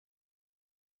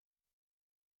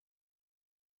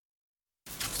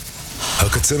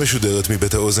הקצה משודרת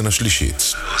מבית האוזן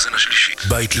השלישית.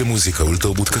 בית למוזיקה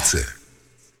ולתרבות קצה.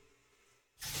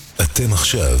 אתם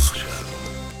עכשיו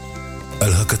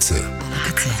על הקצה.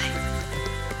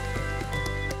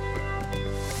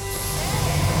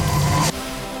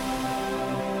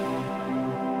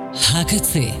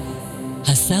 הקצה,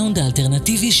 הסאונד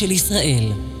האלטרנטיבי של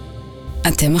ישראל.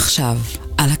 אתם עכשיו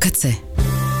על הקצה.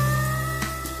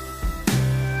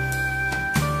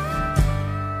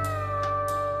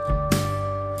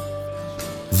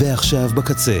 ועכשיו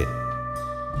בקצה,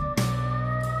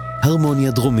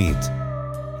 הרמוניה דרומית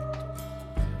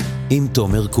עם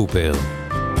תומר קופר.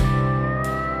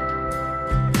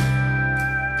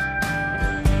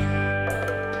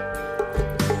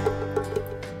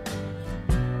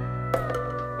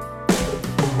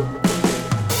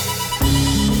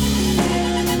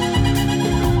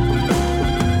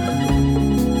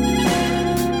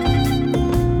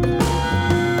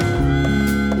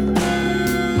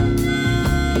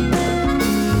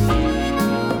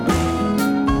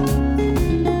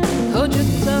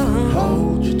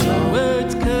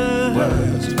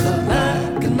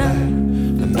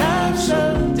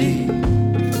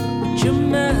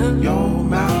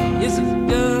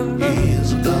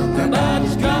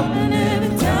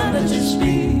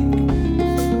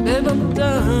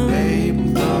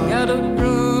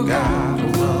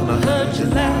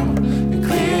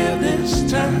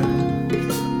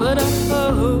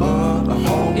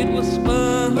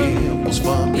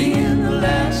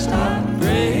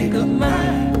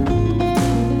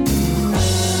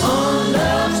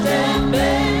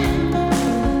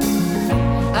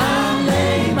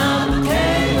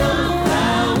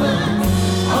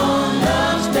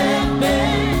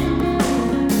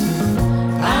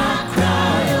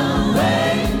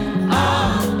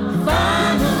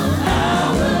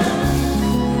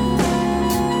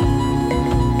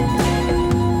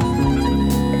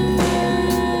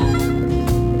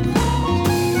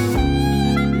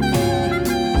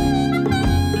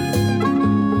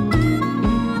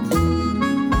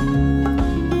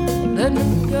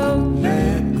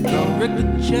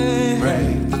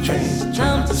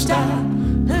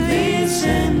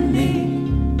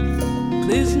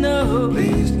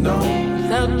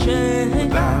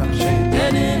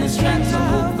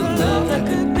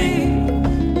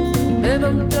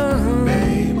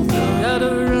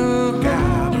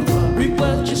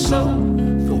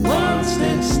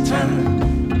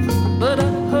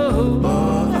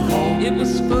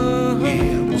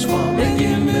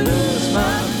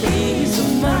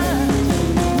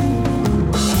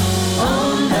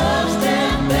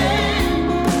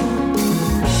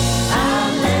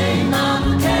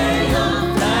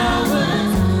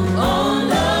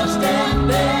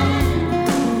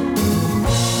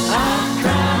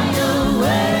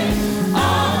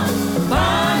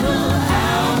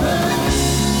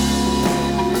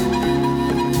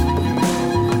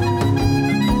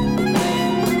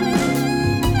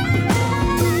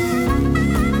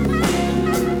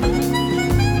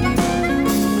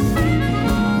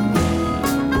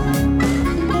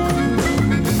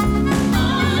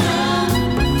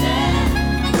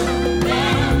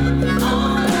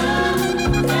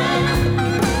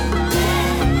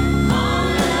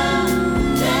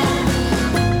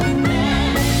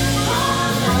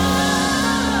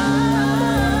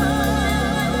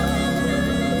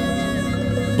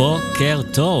 בוקר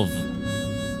טוב,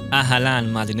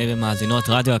 אהלן מאזיני ומאזינות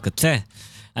רדיו הקצה.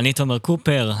 אני תומר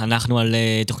קופר, אנחנו על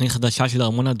תוכנית חדשה של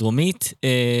הרמוניה דרומית,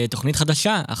 תוכנית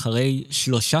חדשה אחרי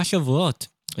 3 שבועות,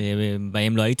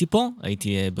 בהם לא הייתי פה,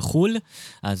 הייתי בחול,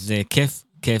 אז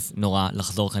כיף נורא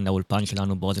לחזור כאן לאולפן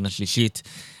שלנו באוזן השלישית,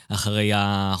 אחרי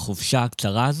החופשה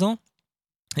הקצרה הזו,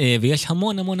 ויש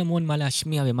המון מה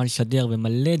להשמיע ומה לשדר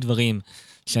ומלא דברים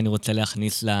שאני רוצה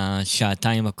להכניס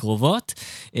לשעתיים הקרובות,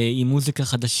 עם מוזיקה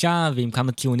חדשה ועם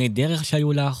כמה ציוני דרך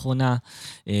שהיו לאחרונה,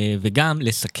 וגם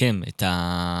לסכם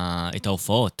את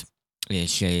ההופעות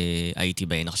שהייתי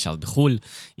בהן עכשיו בחול,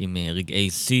 עם רגעי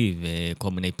C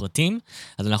וכל מיני פרטים.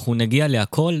 אז אנחנו נגיע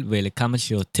להכל ולכמה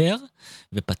שיותר,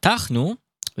 ופתחנו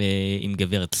עם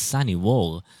גברת סני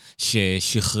וור,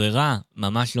 ששחררה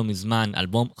ממש לא מזמן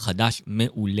אלבום חדש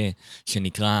מעולה,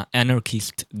 שנקרא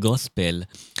Anarchist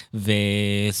Gospel,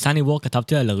 וסני וור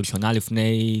כתבתי לה לראשונה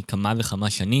לפני כמה וכמה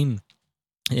שנים,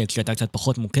 כשהייתה קצת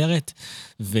פחות מוכרת,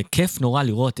 וכיף נורא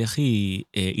לראות איך היא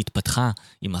התפתחה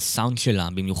עם הסאונד שלה,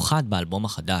 במיוחד באלבום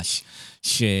החדש,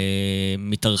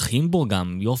 שמתארחים בו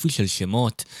גם יופי של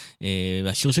שמות.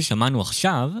 השיר ששמענו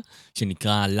עכשיו,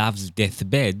 שנקרא Love's Death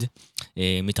Bed,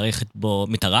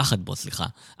 מתארחת בו,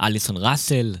 אליסון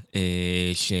ראסל,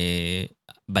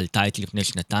 בלטה איתי לפני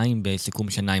שנתיים בסיכום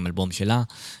שנה עם אלבום שלה,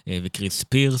 וקריס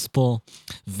פירס פה,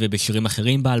 ובשירים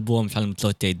אחרים באלבום, אפשר למצוא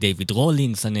את דיוויד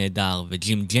רולינגס הנהדר,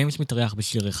 וג'ים ג'יימס מתארח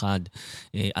בשיר אחד,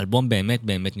 אלבום באמת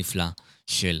באמת נפלא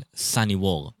של סאני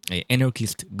וור,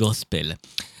 אנרקיסט גוספל.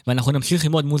 ואנחנו נמשיך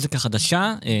עם עוד מוזיקה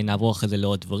חדשה, נעבור אחרי זה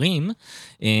לעוד דברים.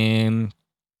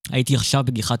 הייתי עכשיו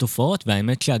בגיחת הופעות,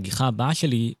 והאמת שהגיחה הבאה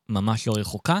שלי ממש לא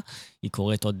רחוקה, היא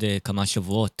קורית עוד כמה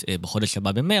שבועות בחודש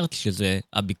הבא במרץ, שזה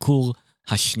הביקור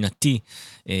השנתי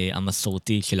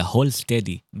המסורתי של ההול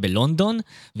סטדי בלונדון,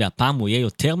 והפעם הוא יהיה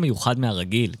יותר מיוחד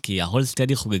מהרגיל, כי ההול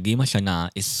סטדי חוגגים השנה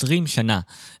 20 שנה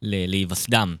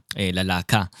להיווסדם,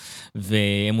 ללהקה,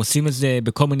 והם עושים את זה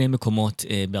בכל מיני מקומות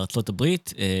בארצות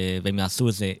הברית, והם יעשו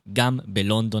את זה גם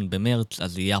בלונדון במרץ,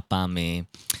 אז יהיה הפעם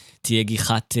תהיה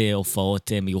גיחת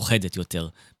הופעות מיוחדת יותר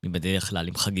מבדרך כלל,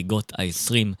 עם חגיגות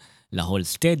ה-20 להול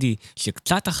סטדי,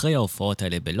 שקצת אחרי ההופעות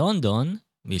האלה בלונדון,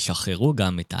 וישחררו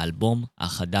גם את האלבום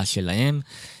החדש שלהם,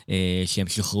 שהם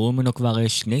שחררו ממנו כבר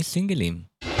 2 סינגלים.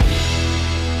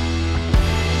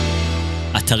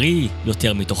 הטרי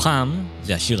יותר מתוכם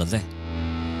זה השיר הזה,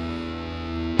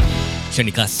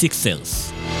 שנקרא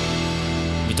Sixers,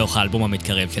 מתוך האלבום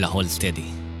המתקרב של ההול סטדי.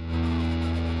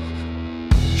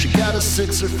 She got a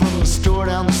sixer from the store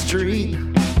down the street.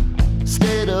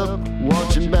 Stayed up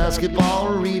watching basketball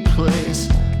replays.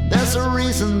 There's a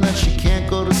reason that she can't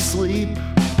go to sleep,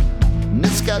 and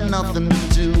it's got nothing to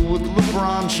do with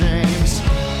LeBron James.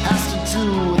 Has to do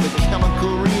with a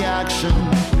chemical reaction.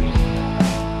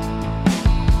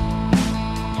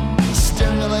 The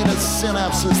stimulated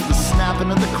synapses, the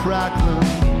snapping of the crackling.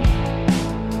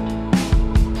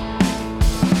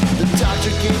 The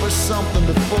doctor gave her something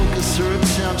to focus her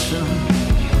attention.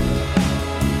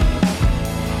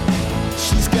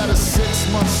 She's got a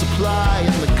 6-month supply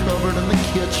in the cupboard in the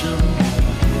kitchen.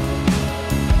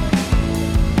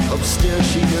 Upstairs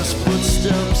she hears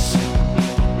footsteps,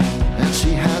 and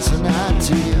she has an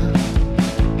idea.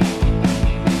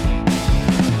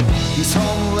 He's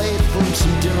home late from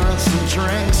some dinner and some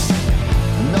drinks.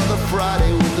 Another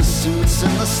Friday with the suits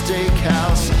and the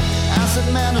steakhouse. Asset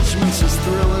management's as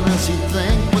thrilling as you'd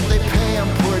think, but they pay him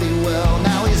pretty well.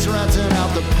 Now he's renting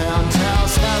out the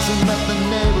penthouse, hasn't met the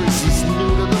neighbors, he's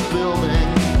new to the building.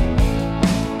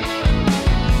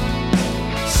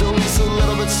 So he's a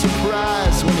little bit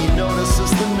surprised when he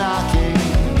notices the knocking.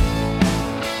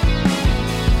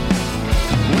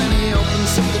 When he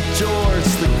opens up the door,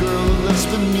 it's the girl who lives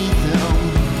beneath him.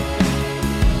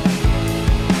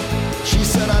 She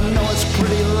said, I know it's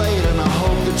pretty late and I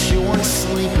hope that you weren't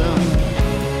sleeping.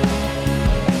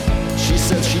 She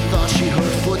said she thought she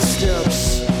heard footsteps,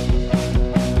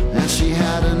 and she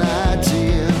had an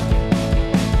idea.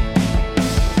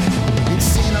 He'd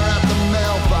seen her at the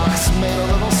mailbox, made a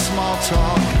little small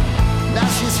talk. Now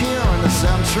she's hearing his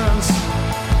entrance,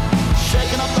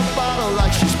 shaking up the bottle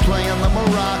like she's playing the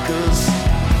maracas.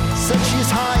 Said she's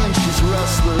high and she's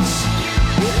restless.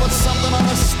 He put something on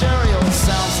the stereo, it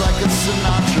sounds like it's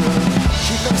Sinatra.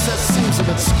 She thinks that seems a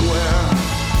bit square,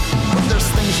 but there's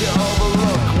things you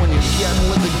overlook when you're getting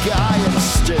with the guy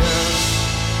upstairs.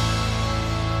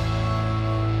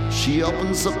 She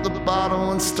opens up the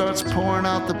bottle and starts pouring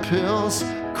out the pills.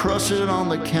 Crush it on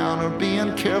the counter,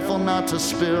 being careful not to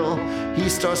spill. He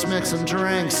starts mixing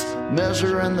drinks,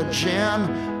 measuring the gin,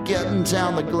 getting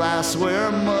down the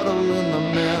glassware, muddling the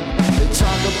men. They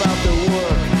talk about their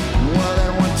work, where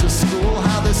they went to school,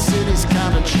 how the city's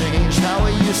kinda changed, how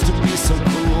it used to be so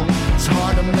cool. It's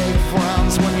hard to make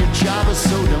friends when your job is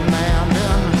so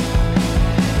demanding.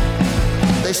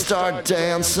 They start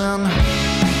dancing,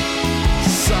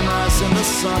 sunrise into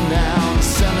sundown,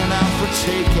 sending out for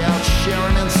takeout,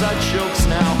 sharing inside jokes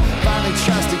now. Finally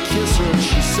tries to kiss her and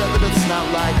she said that it's not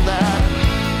like that.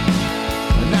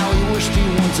 And now he wished he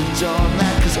wouldn't have done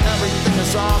that, cause everything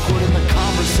is awkward and the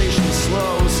conversation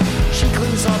slows. She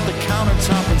cleans off the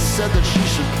countertop and said that she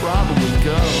should probably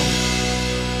go.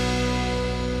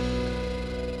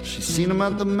 She's seen him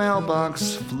at the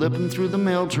mailbox, flipping through the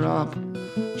mail drop.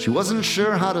 She wasn't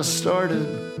sure how to start it.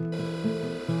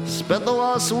 Spent the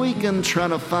last weekend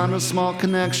trying to find a small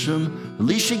connection. At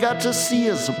least she got to see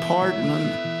his apartment.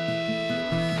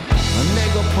 A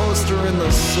Nego poster in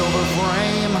the silver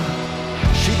frame.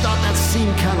 She thought that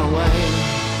seemed kinda lame.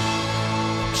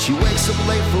 She wakes up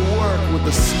late for work with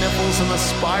the sniffles and the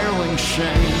spiraling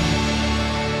shame.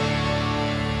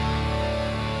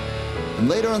 And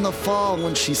later in the fall,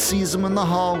 when she sees him in the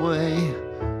hallway,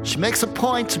 she makes a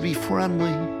point to be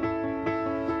friendly.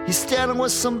 He's standing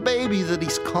with some baby that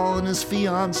he's calling his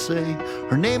fiancée.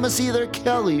 Her name is either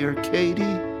Kelly or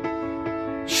Katie.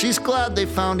 She's glad they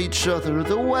found each other.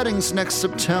 The wedding's next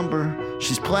September.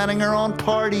 She's planning her own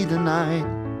party tonight.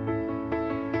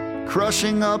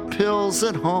 crushing up pills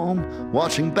at home,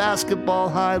 watching basketball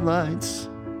highlights.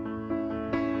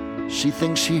 She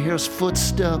thinks she hears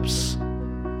footsteps,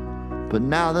 but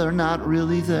now they're not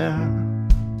really there.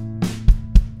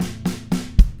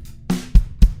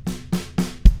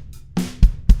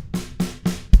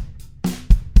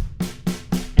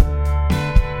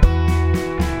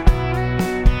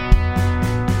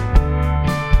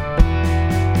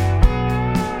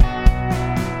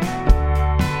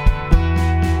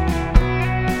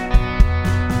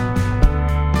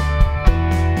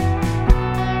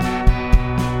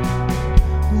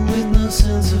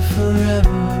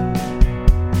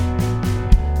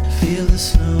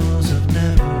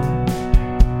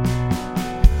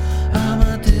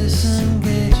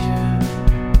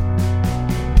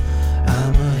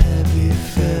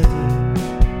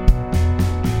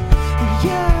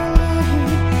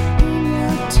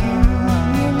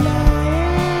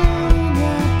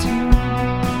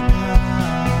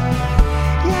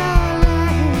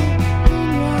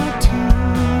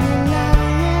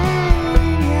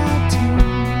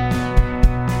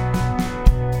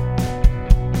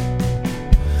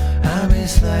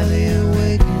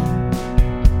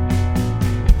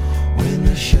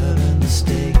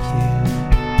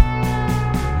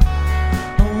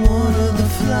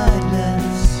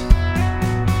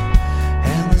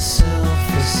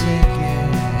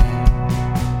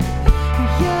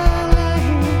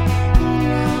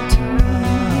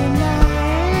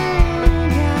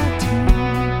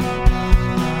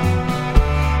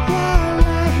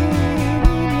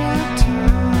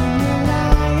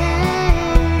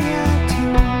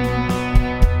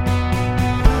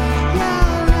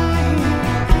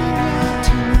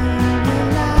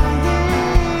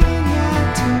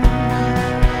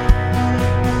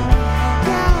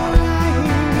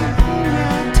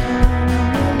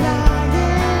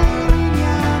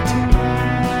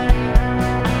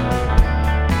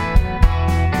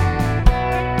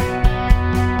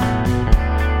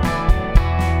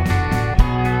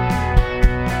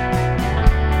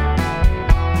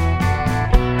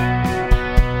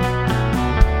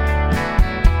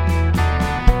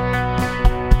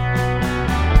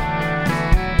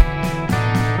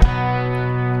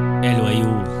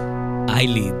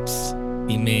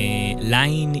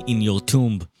 Line in Your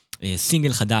Tomb,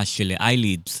 סינגל חדש של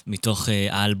Eyelids מתוך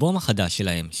האלבום החדש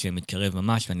שלהם שמתקרב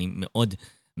ממש, ואני מאוד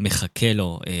מחכה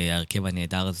לו, ההרכב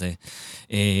הנהדר הזה,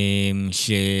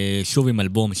 ששוב עם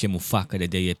אלבום שמופק על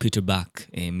ידי פיטר באק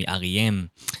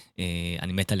מ-R.E.M.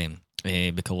 אני מת עליהם.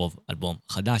 בקרוב אלבום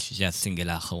חדש, זה הסינגל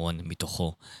האחרון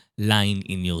מתוכו, Line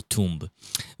in Your Tomb.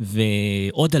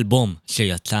 ועוד אלבום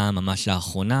שיצא ממש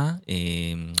לאחרונה,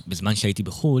 בזמן שהייתי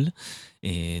בחול,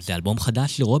 זה אלבום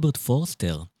חדש של רוברט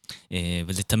פורסטר,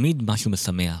 וזה תמיד משהו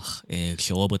משמח,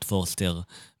 כשרוברט פורסטר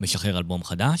משחרר אלבום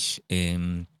חדש.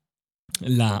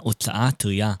 להוצאה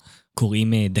הטריה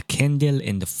קוראים The Candle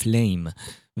and the Flame,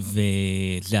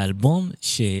 וזה אלבום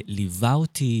שליווה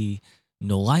אותי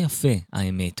נורא יפה,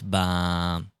 האמת,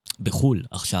 בחול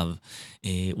עכשיו.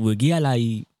 הוא הגיע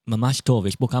אליי ממש טוב,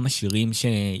 יש בו כמה שירים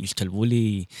שהשתלבו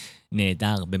לי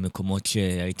נהדר במקומות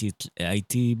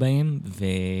שהייתי בהם,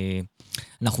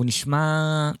 ואנחנו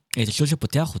נשמע את השיר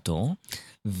שפותח אותו,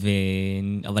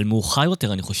 אבל מאוחר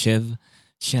יותר אני חושב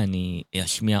שאני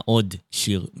אשמיע עוד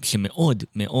שיר שמאוד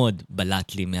מאוד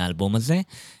בלט לי מהאלבום הזה.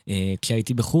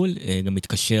 כשהייתי בחול, גם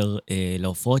מתקשר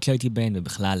להופעות שהייתי בהן,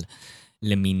 ובכלל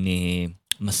למין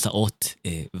מסעות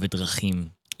ודרכים,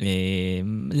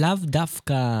 לאו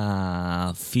דווקא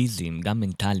פיזיים, גם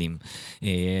מנטליים.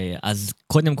 אז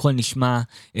קודם כל נשמע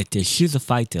את She's a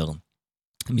Fighter,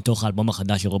 מתוך האלבום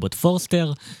החדש של רוברט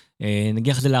פורסטר.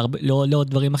 נגיע את זה לעוד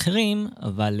דברים אחרים,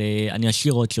 אבל אני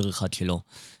אשאיר עוד שיר אחד שלו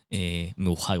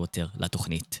מאוחר יותר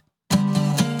לתוכנית.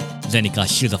 זה נקרא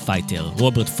She's a Fighter,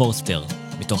 רוברט פורסטר,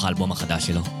 מתוך האלבום החדש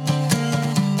שלו.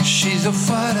 She's a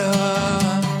fighter,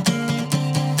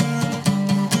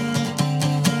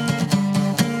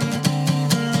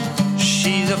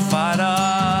 she's a fighter,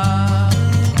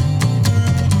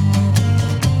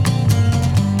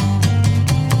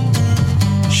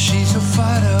 she's a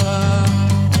fighter,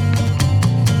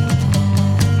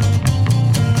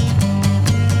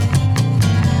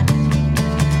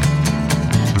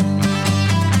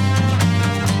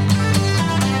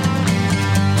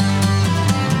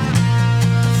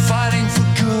 fighting for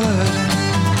good,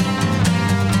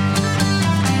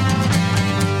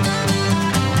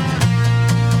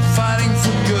 fighting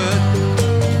for good.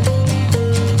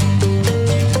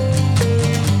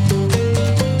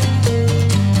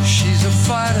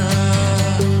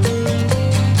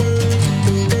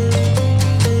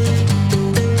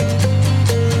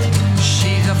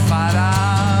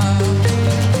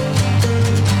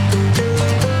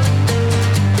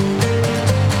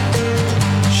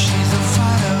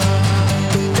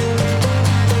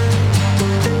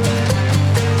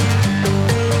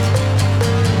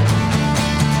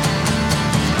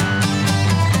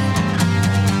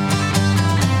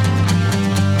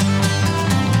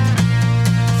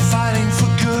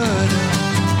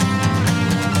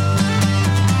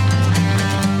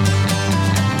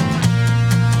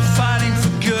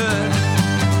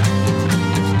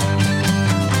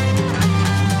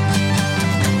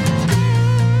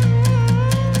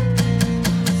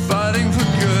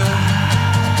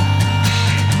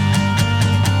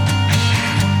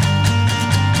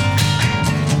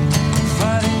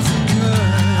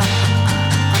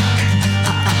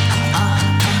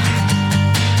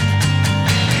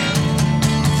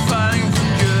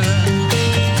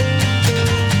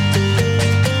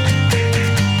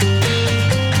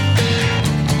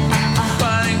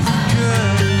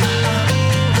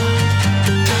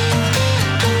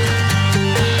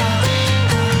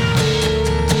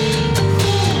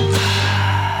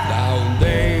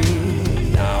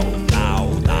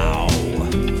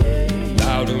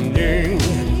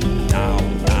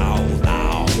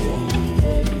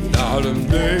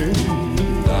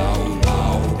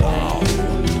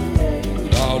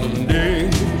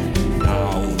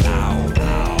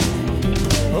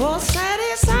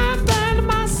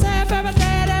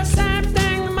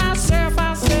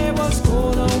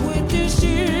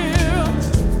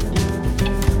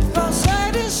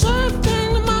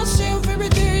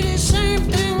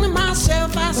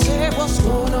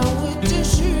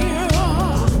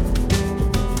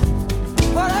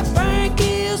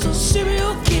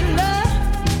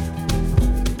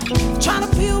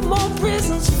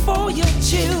 pills for your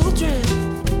children.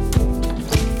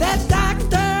 That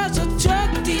doctor's a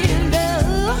drug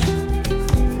dealer.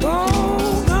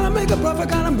 Oh, gonna make a profit,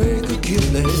 gonna make a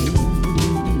killing.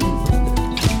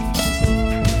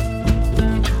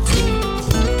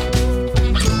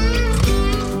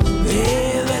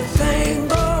 Everything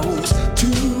goes to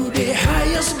the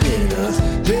highest bidder.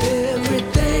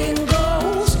 Everything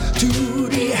goes to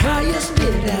the highest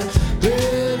bidder.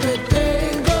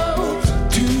 Everything goes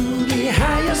to the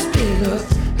highest bidder.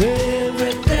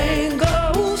 Everything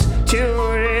goes to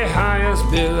the highest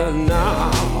bidder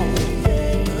now.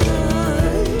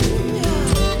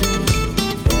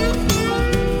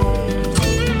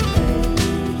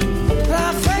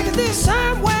 I figured this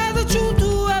somewhere that you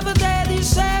do every day. This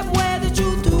somewhere that you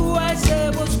do. I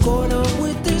said, what's going on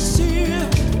with this here?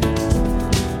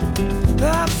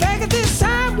 I figured this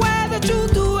somewhere that you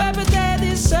do every day.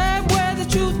 This somewhere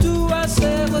that you do. I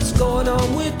said, what's going on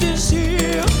with this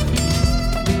here?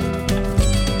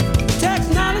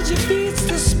 Technology feeds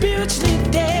the spiritually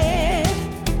dead.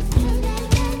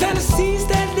 Fantasies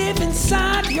that live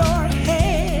inside your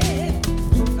head.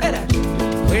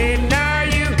 Wait now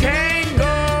you can't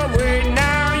go. Wait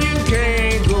now you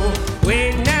can't go.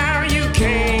 Wait now you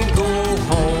can't go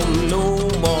home no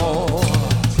more.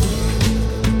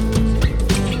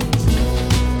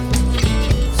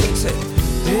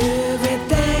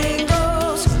 Everything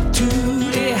goes to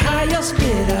the highest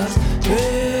bidder.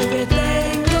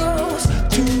 Everything goes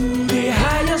to the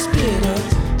highest bidder.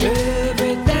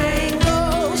 Everything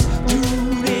goes to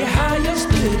the highest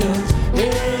bidder.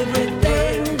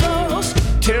 Everything goes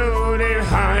to the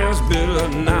highest bidder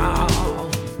now.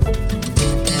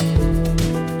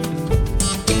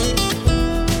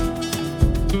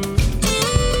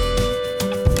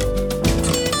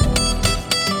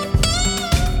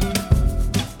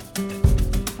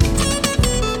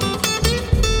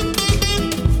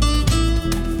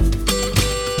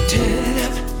 Turn it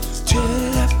up, turn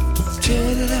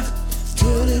it up,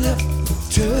 turn it up,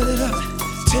 turn it up,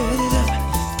 turn it up,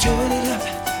 turn it up, turn it up,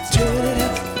 turn it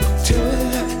up, turn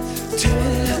it up,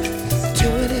 turn it up,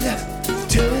 turn it up,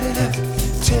 turn it up,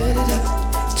 turn it up,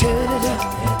 turn it up,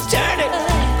 turn it up.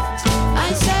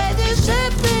 I say the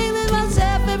same thing to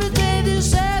myself every day, the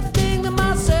same thing to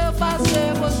myself. I say,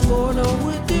 what's going on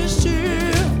with this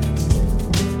year?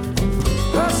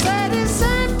 I say the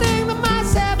same thing to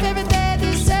myself every day,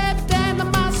 the same thing to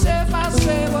myself. I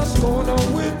say, what's going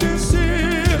on with this year?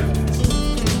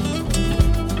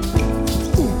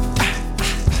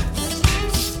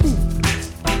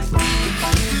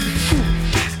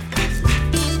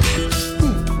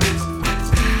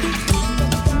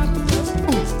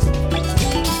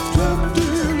 Drug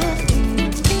dealer,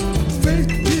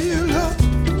 fake dealer,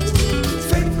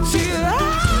 fake dealer.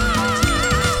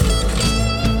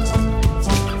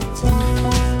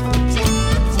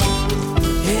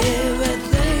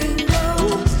 Everything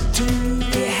goes to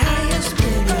the highest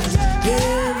bidder.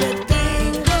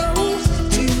 Everything goes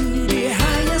to the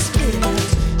highest bidder.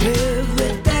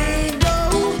 Everything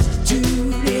goes to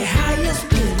the highest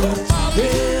bidder.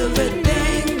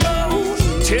 Everything goes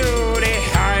to the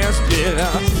highest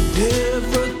bidder.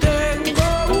 Everything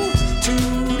goes to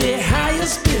the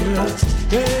highest bidder.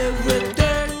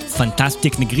 Everything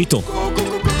פנטסטיק נגריטו,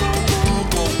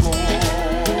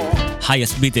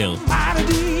 highest bidder.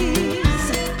 oddities.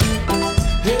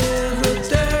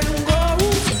 Everything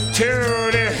goes to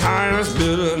the highest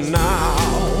bidder now.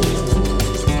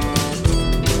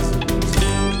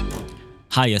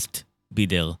 highest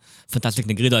bidder. פנטסטיק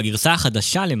נגריטו, הגרסה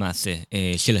החדשה למעשה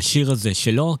של השיר הזה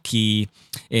שלו, כי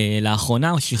לאחרונה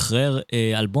הוא שחרר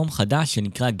אלבום חדש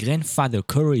שנקרא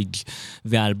Grandfather Courage,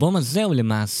 והאלבום הזה הוא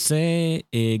למעשה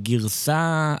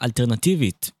גרסה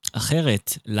אלטרנטיבית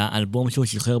אחרת לאלבום שהוא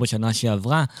שחרר בשנה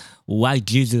שעברה, White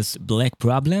Jesus Black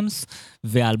Problems,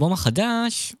 והאלבום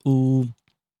החדש הוא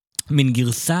מין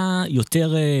גרסה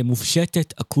יותר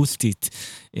מופשטת, אקוסטית,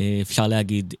 אפשר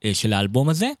להגיד, של האלבום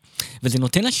הזה, וזה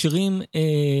נותן לשירים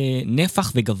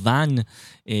נפח וגוון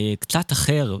קצת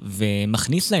אחר,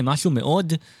 ומכניס להם משהו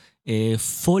מאוד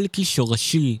פולקי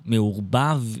שורשי,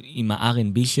 מעורבב עם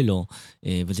ה-R&B שלו,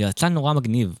 וזה יצא נורא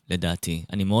מגניב לדעתי.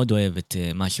 אני מאוד אוהב את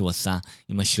מה שהוא עשה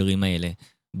עם השירים האלה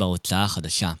בהוצאה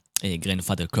החדשה.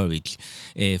 Grandfather Courage.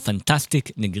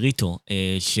 פנטסטיק נגריטו,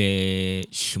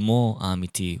 ששמו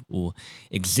האמיתי הוא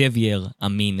אקזבייר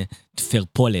אמין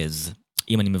טפרפולז,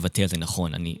 אם אני מבטא את זה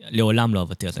נכון. אני לעולם לא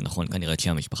אבטא את זה נכון, כנראה את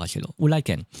שם המשפחה שלו. אולי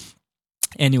כן.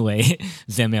 anyway,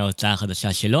 זה מההוצאה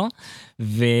החדשה שלו,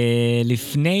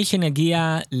 ולפני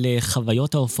שנגיע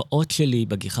לחוויות ההופעות שלי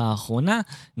בגיחה האחרונה,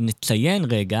 נציין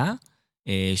רגע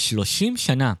 30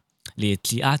 שנה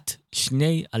ליציאת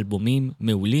שני אלבומים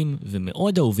מעולים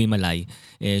ומאוד אהובים עליי.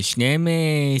 שניהם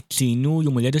ציינו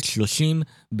יום הולדת 30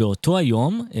 באותו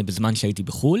היום, בזמן שהייתי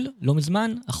בחול, לא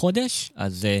מזמן, החודש,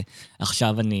 אז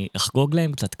עכשיו אני אחגוג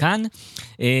להם קצת כאן.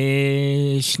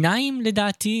 שניים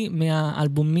לדעתי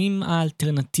מהאלבומים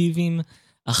האלטרנטיביים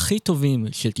הכי טובים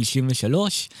של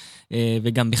 93,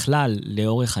 וגם בכלל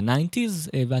לאורך ה-90s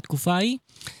והתקופה ההיא.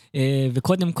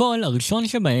 וקודם כל, הראשון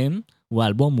שבהם הוא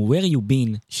האלבום Where You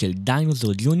Been של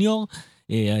דיינוזור ג'וניור,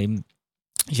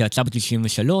 שיצא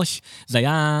ב-93. זה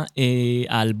היה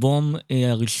האלבום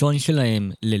הראשון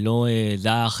שלהם, זה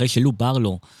היה אחרי שלו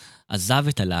ברלו עזב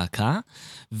את הלהקה,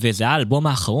 וזה היה האלבום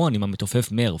האחרון עם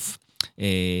המתופף מרף.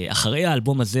 אחרי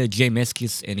האלבום הזה, ג'יי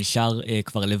מסקיס נשאר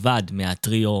כבר לבד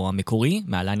מהטריו המקורי,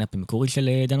 מהליינאפ המקורי של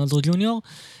דיינוזור ג'וניור.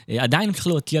 עדיין המשיך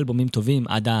להוציא אלבומים טובים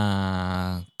עד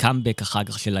הקאמבק אחר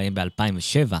כך שלהם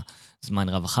ב-2007, זמן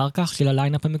רב אחר כך של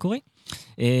הליינאפ המקורי.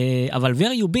 אבל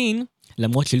Where You Been,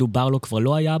 למרות שלו ברלו כבר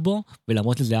לא היה בו,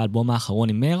 ולמרות שזה האלבום האחרון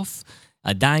עם מרף,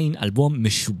 עדיין אלבום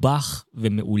משובח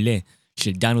ומעולה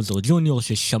של דיינוזור ג'וניור,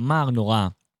 ששמר נורא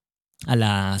על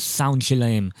הסאונד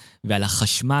שלהם, ועל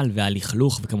החשמל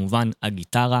והלכלוך, וכמובן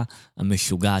הגיטרה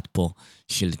המשוגעת פה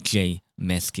של ג'יי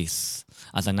מסקיס.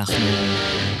 אז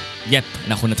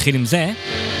אנחנו נתחיל עם זה,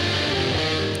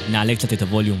 נעלה קצת את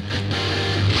הווליום.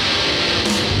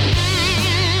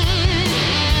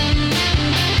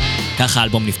 ככה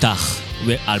האלבום נפתח,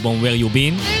 האלבום Where You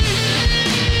Been,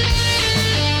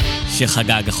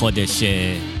 שחגג החודש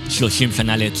 30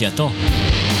 שנה ליציאתו.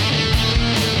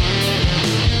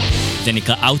 זה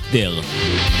נקרא Out There.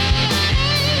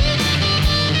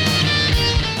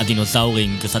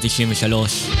 הדינוזאורים, גרסת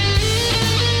 93.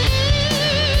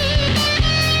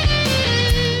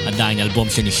 עדיין אלבום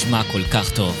שנשמע כל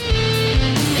כך טוב.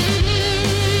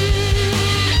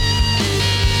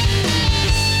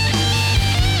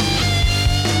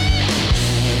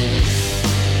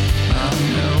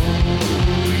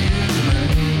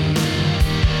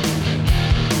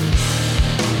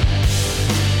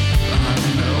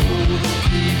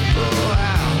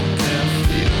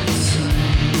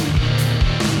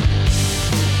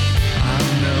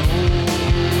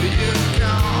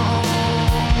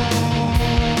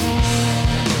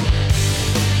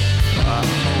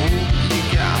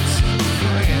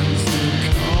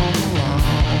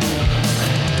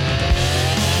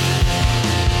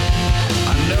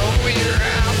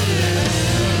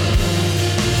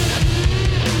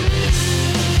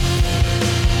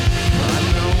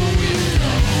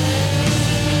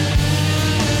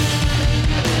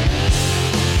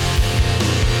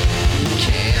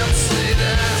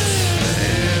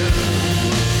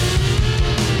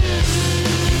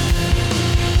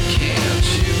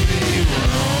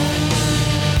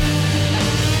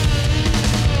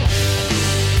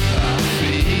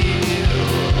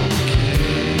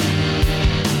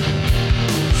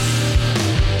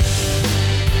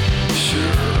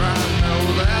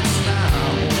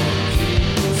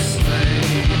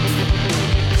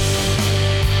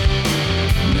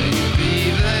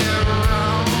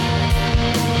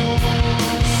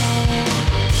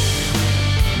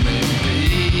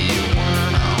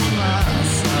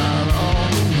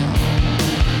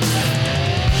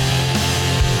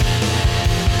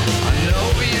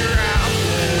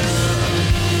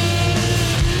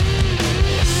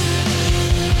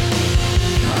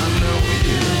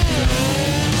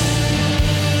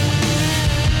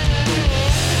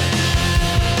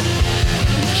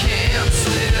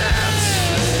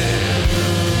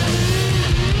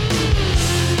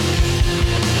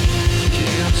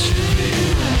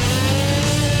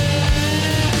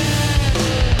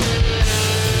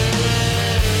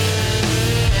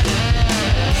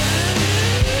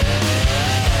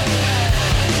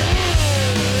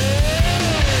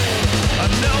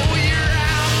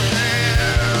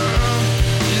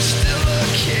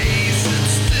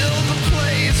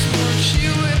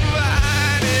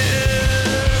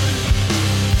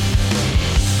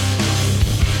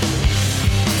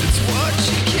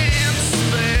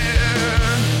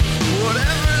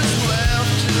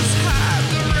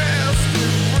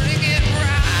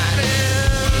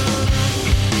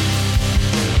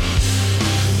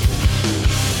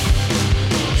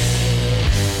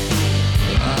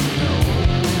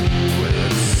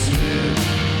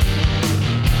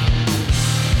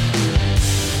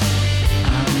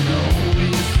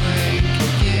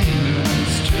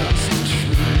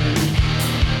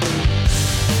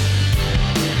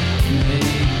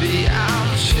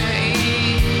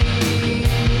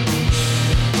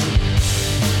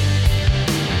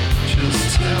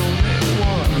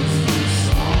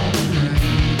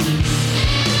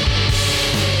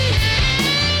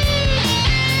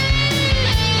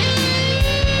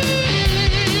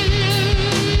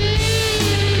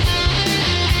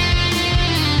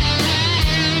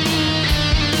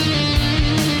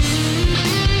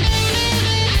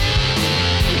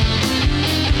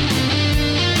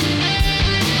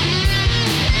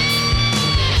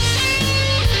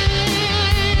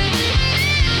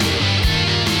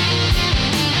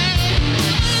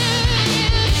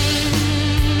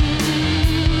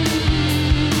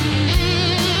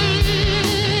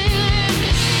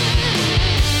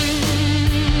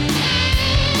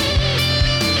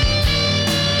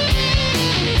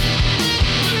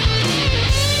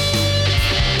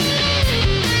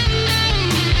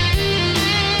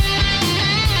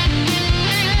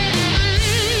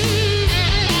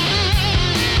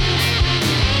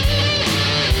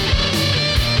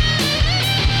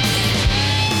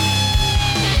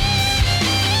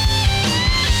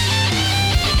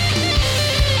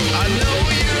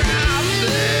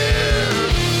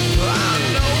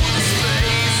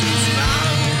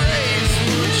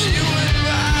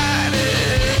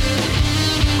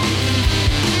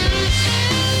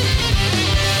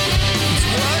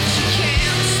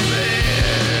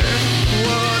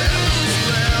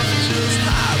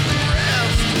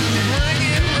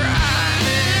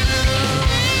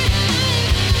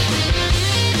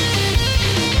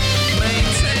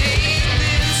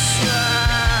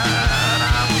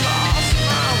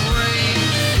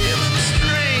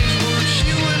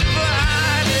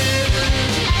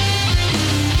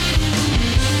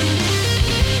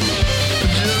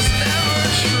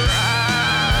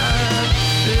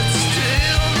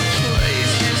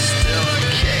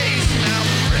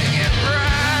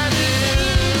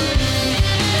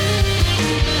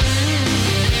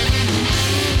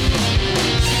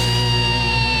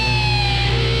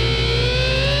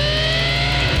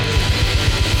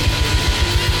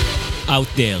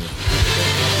 Out There,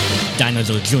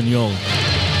 דיינוזור ג'וניור.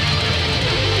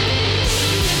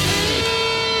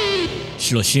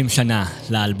 30 שנה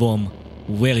לאלבום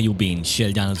Where You Been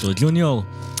של דיינוזור ג'וניור,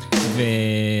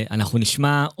 ואנחנו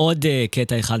נשמע עוד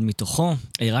קטע אחד מתוכו.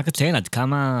 רק אציין עד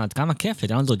כמה כיף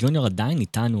שדיינוזור ג'וניור עדיין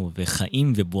איתנו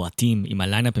וחיים ובועטים עם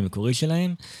הליינאפ המקורי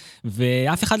שלהם,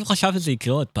 ואף אחד לא חשב שזה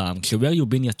יקרה עוד פעם. כש-Where You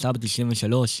Been יצא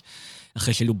ב-93,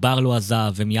 אחרי שלובר לא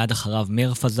עזב ומיד אחריו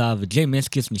מרף עזב, וג'יי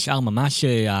מסקיס נשאר ממש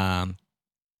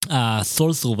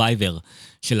הסול סורווייבר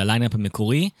של הליינאפ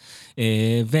המקורי,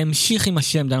 והמשיך עם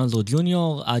השם דיינוזור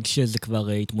ג'וניור עד שזה כבר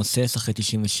התמוסס אחרי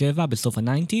 97 בסוף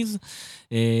ה-90s,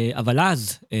 אבל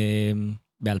אז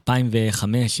ב-2005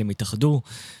 הם התאחדו,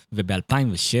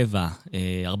 וב-2007,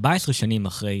 14 שנים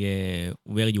אחרי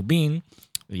Where You Been,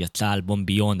 יצא אלבום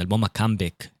ביונד, אלבום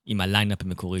הקאמבק עם הליינאפ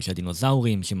המקורי של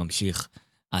הדינוזאורים שממשיך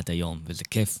עד היום, וזה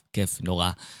כיף, כיף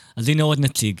נורא. אז הנה עוד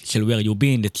נציג של Where You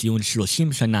Been לציון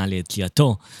 30 שנה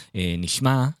ליציאתו,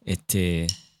 נשמע את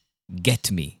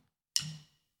Get Me.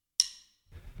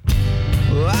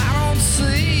 Well, I don't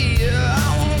see you,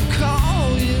 I won't call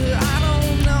you, I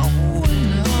don't know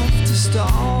enough to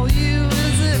stall you.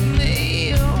 Is it me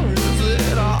or is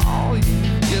it all you?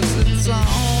 Guess it's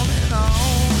on and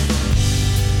on.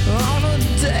 On a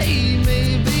day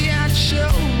maybe I'd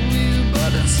show you,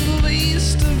 but it's the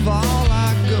least of all I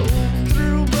go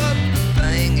through. But the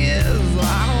thing is,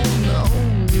 I don't know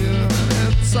you, and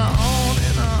it's on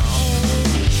and on.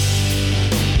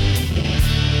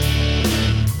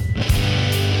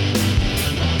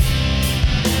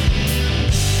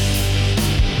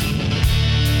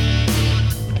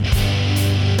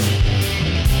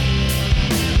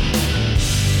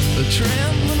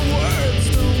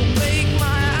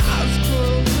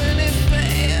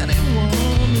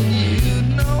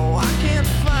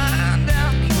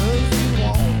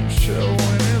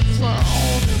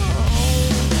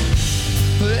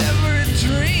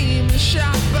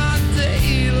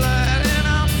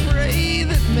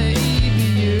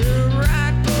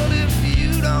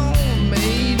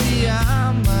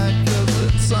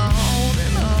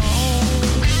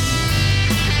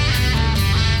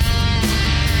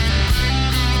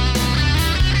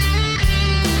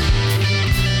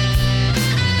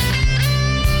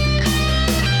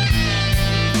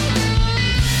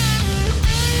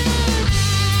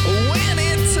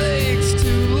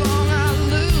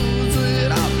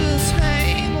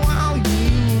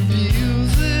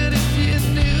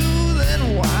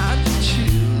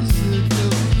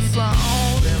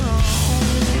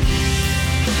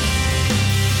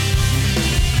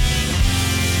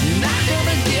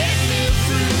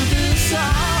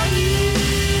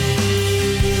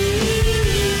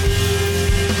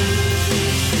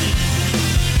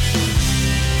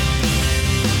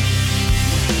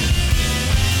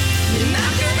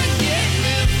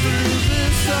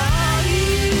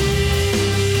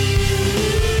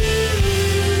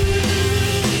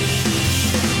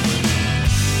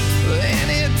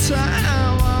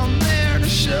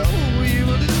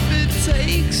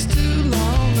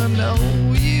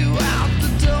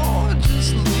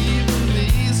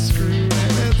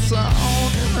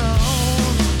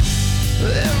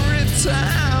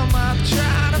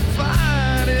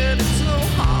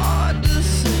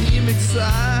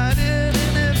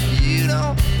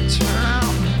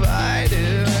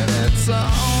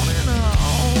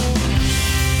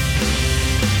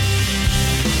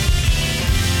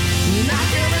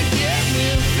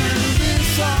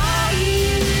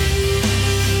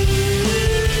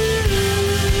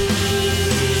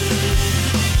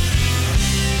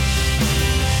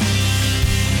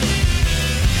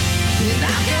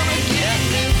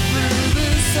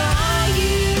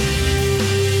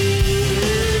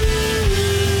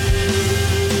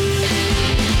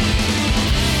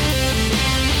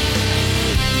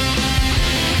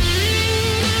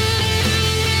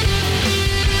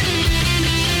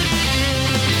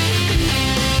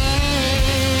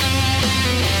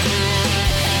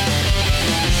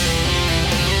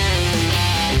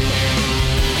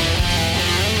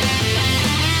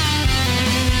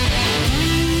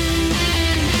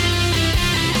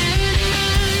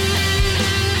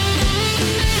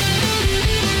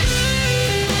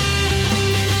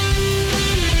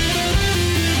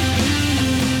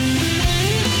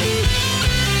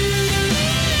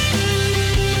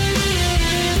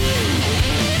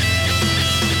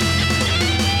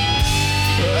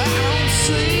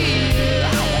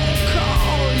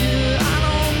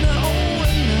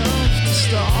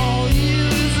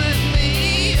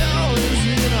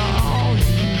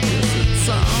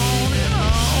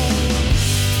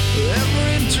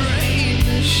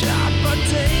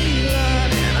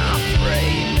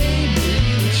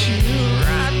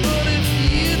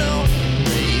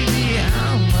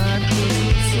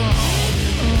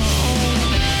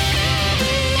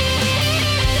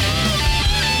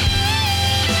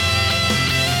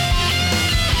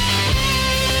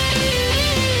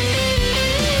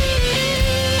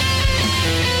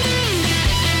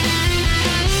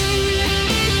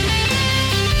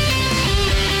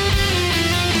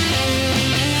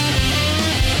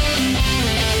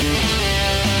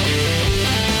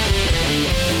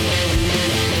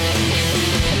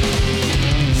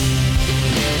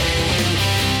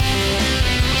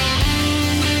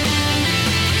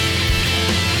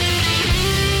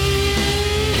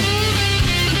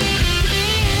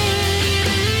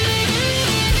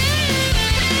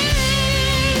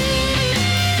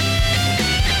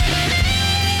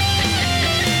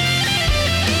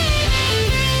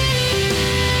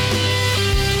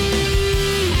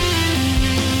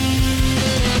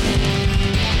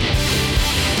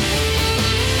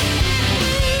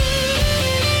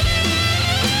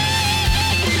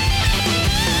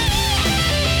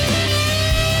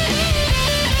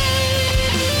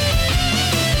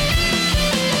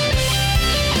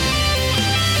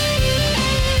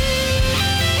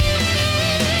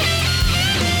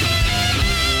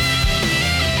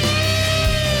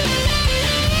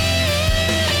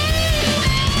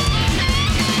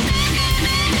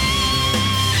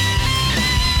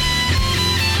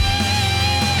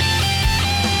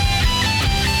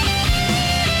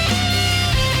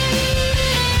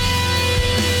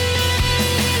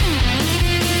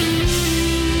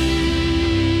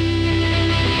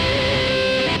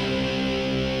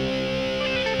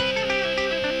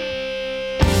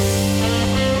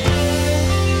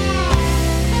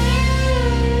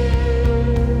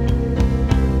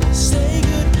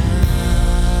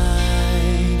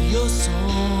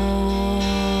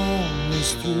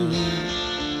 through.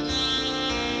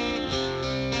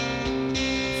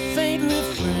 Faint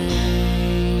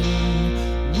refrain,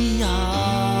 we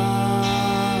hardly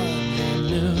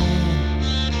knew.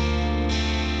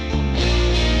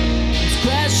 It's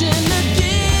crashing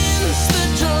against the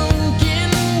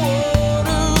drunken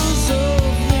waters of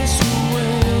this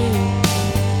way.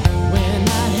 When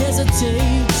I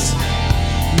hesitate,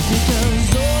 because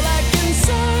all I can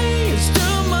say is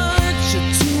too much, or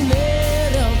too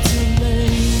late, or too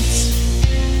late.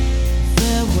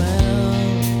 Farewell,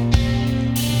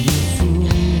 you fool.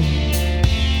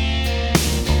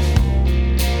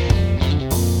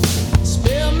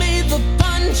 Spare me the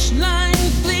punchline,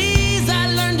 please. I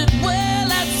learned it well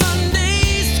at Sunday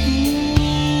school.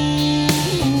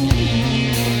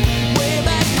 Way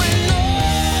back when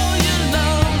all you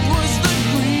loved was the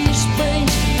grease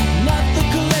paint, not the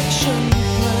collection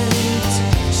plate.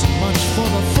 So much for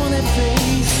the funny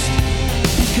face,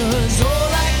 because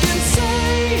all I can say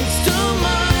is too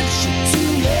much,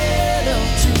 too late, or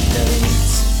too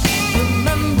late.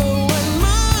 Remember when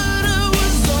murder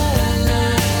was only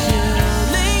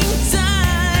killing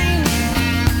time,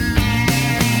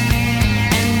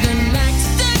 and an axe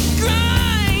to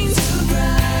grind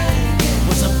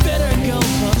was a better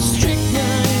gulp of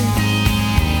strychnine.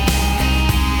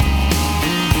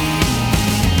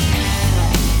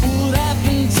 What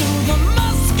happened to the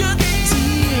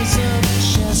musketeers of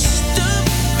Chesterfield?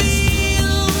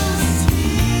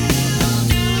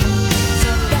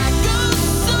 Tobacco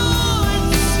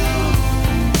swords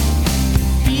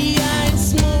behind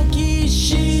smoky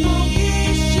shields.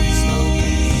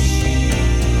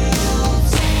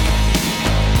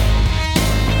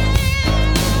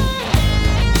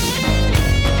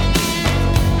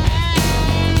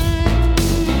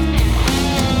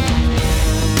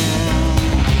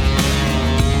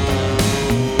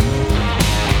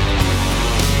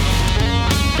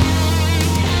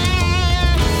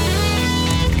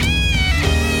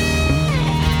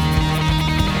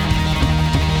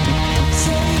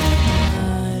 Say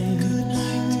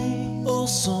goodnight, oh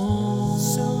song,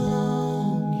 so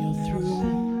long you're through.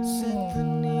 Set the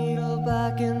needle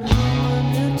back and hum a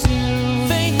new tune.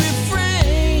 Faint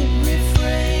refrain,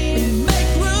 and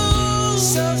make room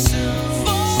so soon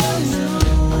for noon,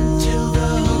 until the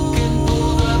hook can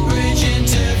pull the bridge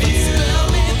into view. Spell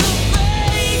me the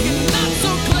fake and not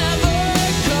so clever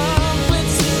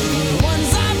couplets, the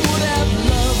ones I would have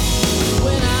loved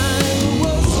when I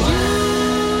was young.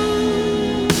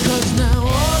 'Cause now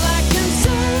all I can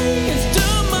say is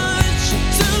too much,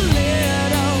 too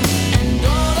little, and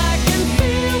all I can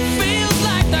feel feels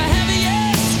like the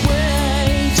heaviest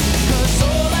weight. 'Cause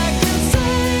all I can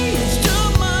say is too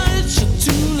much,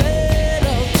 too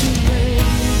little, too late.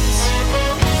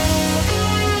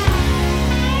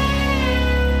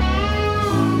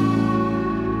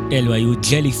 אלו היו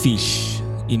ג'ליפיש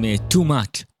עם too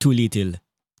much, too little,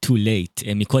 too late.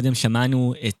 מקודם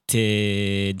שמענו את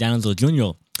דינוזאור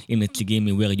ג'וניור עם נציגים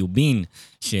מ-Where You Been,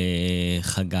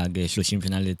 שחגג 30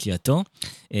 שנה לתלייתו.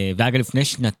 ואגב, לפני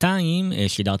שנתיים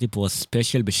שידרתי פה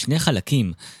ספיישל בשני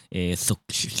חלקים,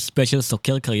 ספיישל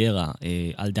סוקר קריירה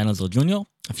על דינוזאור ג'וניור.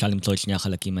 אפשר למצוא את שני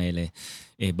החלקים האלה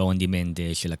ב-on demand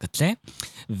של הקצה.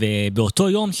 ובאותו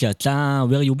יום שיצא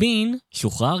Where You Been,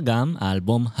 שוחרר גם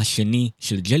האלבום השני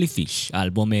של ג'ליפיש,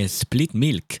 האלבום ספליט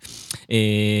מילק.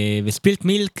 וספליט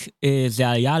מילק זה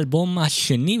היה האלבום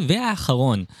השני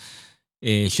והאחרון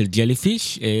של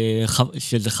ג'ליפיש,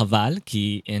 שזה חבל,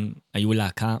 כי הם היו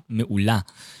להקה מעולה.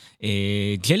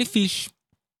 ג'ליפיש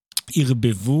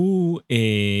הרבבו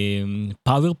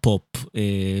פאוור פופ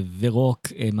ורוק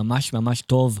ממש ממש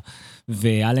טוב,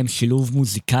 והיה להם שילוב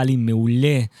מוזיקלי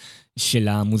מעולה של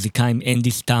המוזיקאים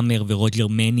אנדי סטאמר ורוג'ר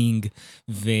מנינג,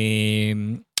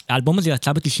 האלבום הזה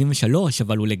יצא ב-93,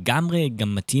 אבל הוא לגמרי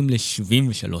גם מתאים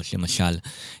ל-73 למשל.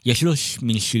 יש לו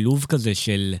מין שילוב כזה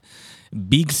של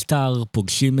ביג סטאר,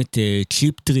 פוגשים את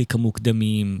צ'יפ טריק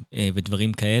המוקדמים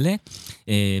ודברים כאלה,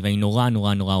 ואני נורא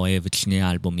נורא נורא אוהב את שני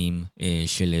האלבומים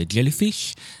של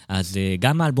ג'ליפיש. אז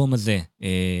גם האלבום הזה,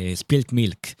 ספילט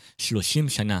מילק, 30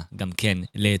 שנה גם כן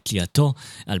לתלייתו,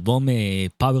 אלבום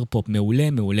פאוור פופ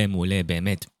מעולה מעולה מעולה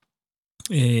באמת.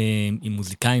 עם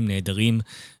מוזיקאים נהדרים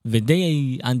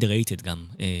ודי underrated גם,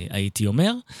 הייתי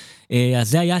אומר. אז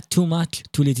זה היה Too Much,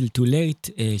 Too Little, Too Late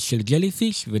של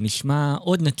ג'ליפיש, ונשמע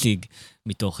עוד נציג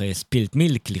מתוך ספילט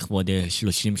מילק לכבוד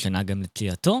 30 שנה גם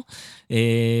לתלייתו.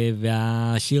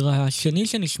 והשיר השני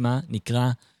שנשמע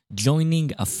נקרא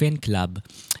Joining a Fan Club,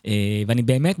 ואני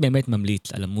באמת באמת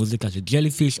ממליץ על המוזיקה של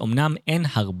ג'ליפיש. אמנם אין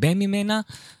הרבה ממנה,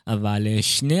 אבל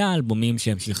שני האלבומים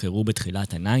שהם שחררו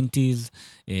בתחילת ה-90s,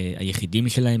 היחידים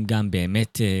שלהם גם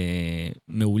באמת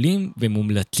מעולים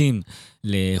ומומלצים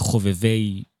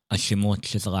לחובבי השמות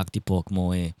שזרקתי פה,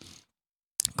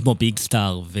 כמו ביג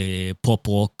סטאר ופופ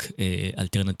רוק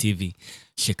אלטרנטיבי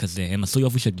שכזה. הם עשו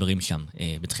יופי של דברים שם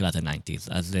בתחילת ה-90s.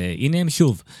 אז הנה הם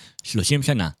שוב, 30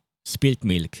 שנה, ספילט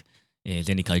מילק,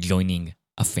 זה נקרא Joining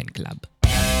a Fan Club.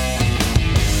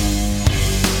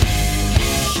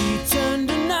 She turned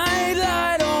a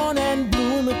nightlight on and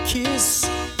blew him a kiss.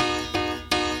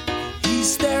 He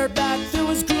stared back through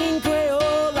his green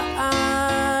Crayola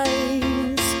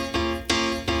eyes.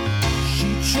 She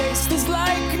traced his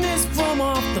likeness from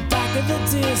off the back of the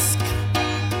disc.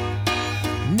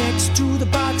 Next to the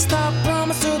box top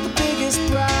promised her the biggest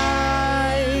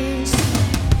prize.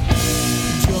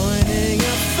 Joining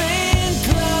a fan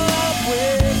club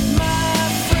with my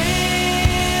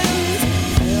friends,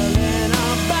 filling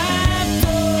our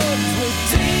bathtubs with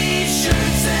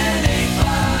t-shirts and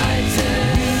 8x10.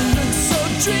 You look so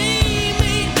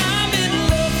dreamy, I'm in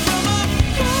love from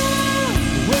afar.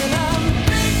 When I'm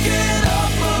picking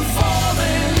up a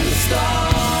falling star.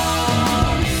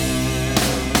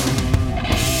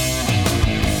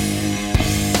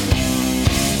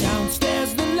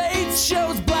 Downstairs the late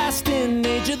show's blasting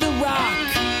Age of the Rock.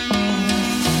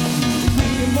 The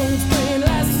Ramones playing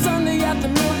last Sunday at the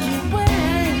Milky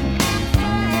Way.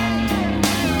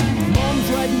 Mom's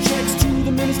writing checks to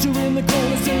the minister in the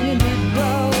corner singing Big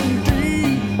Brown D.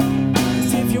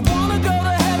 'Cause if you wanna go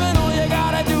to heaven, all you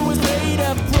gotta do is pay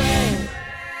to pray.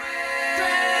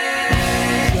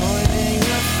 Joining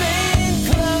a fan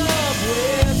club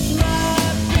with my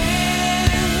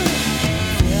friends,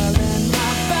 filling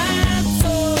my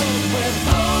bathtub with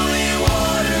holy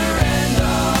water and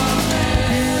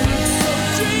amen. So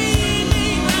dreamy,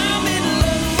 I'm in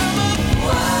love from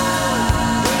afar.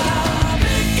 When I'm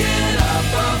picking up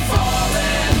a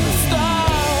falling star.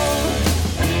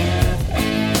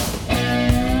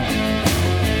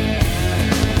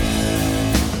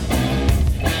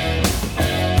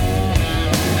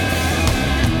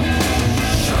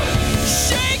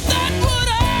 Shake that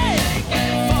woody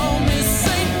for me,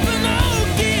 Saint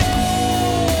Pinocchio.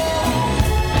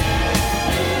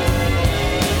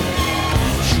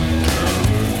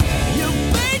 You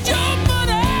paid your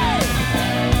money,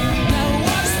 now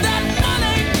watch that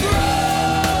money grow.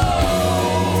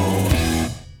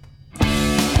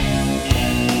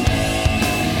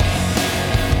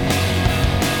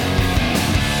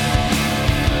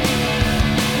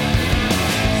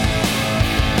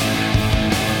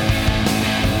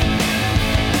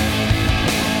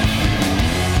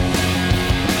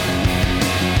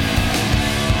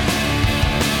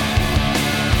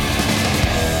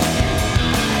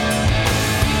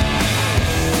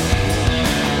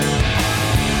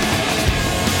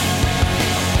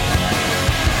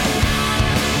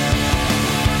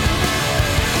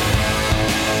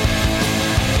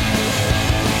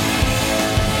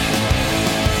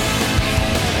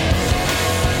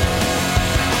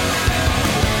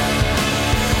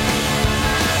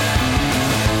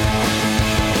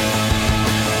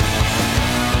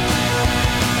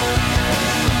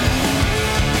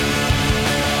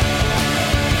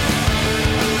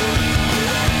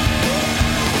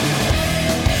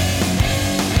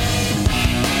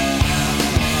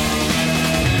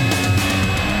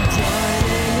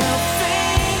 Joining a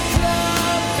fan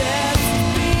club, best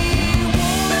be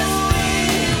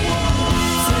warm.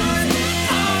 Turns me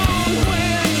on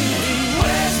when he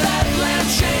wears that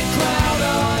lampshade crown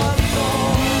of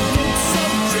thorns. So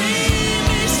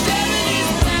dreamy, staring his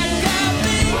back at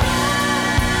me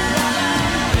while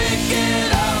I'm picking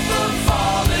up a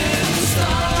falling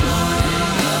star.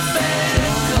 A fan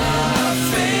club,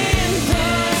 fan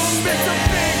club, it's a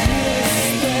big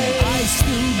mistake. I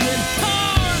still get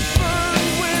heartburn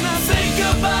when I think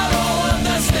about all of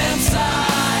the stamps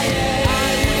I ate.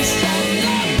 I wish I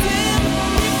loved him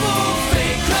before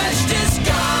fate crashed his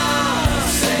car.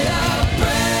 Say a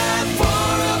prayer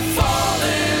for a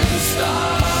falling star.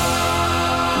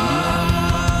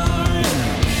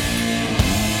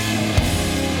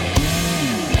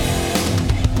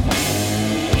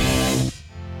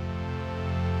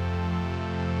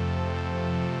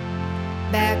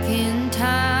 Back in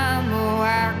time, oh,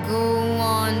 I go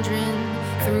wandering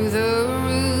through the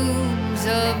rooms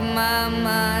of my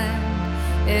mind.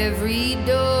 Every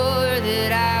door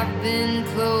that I've been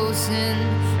closing,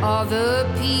 all the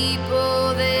people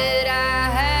that I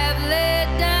have let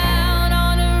down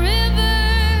on a river.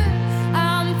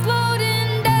 I'm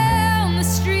floating down the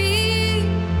street.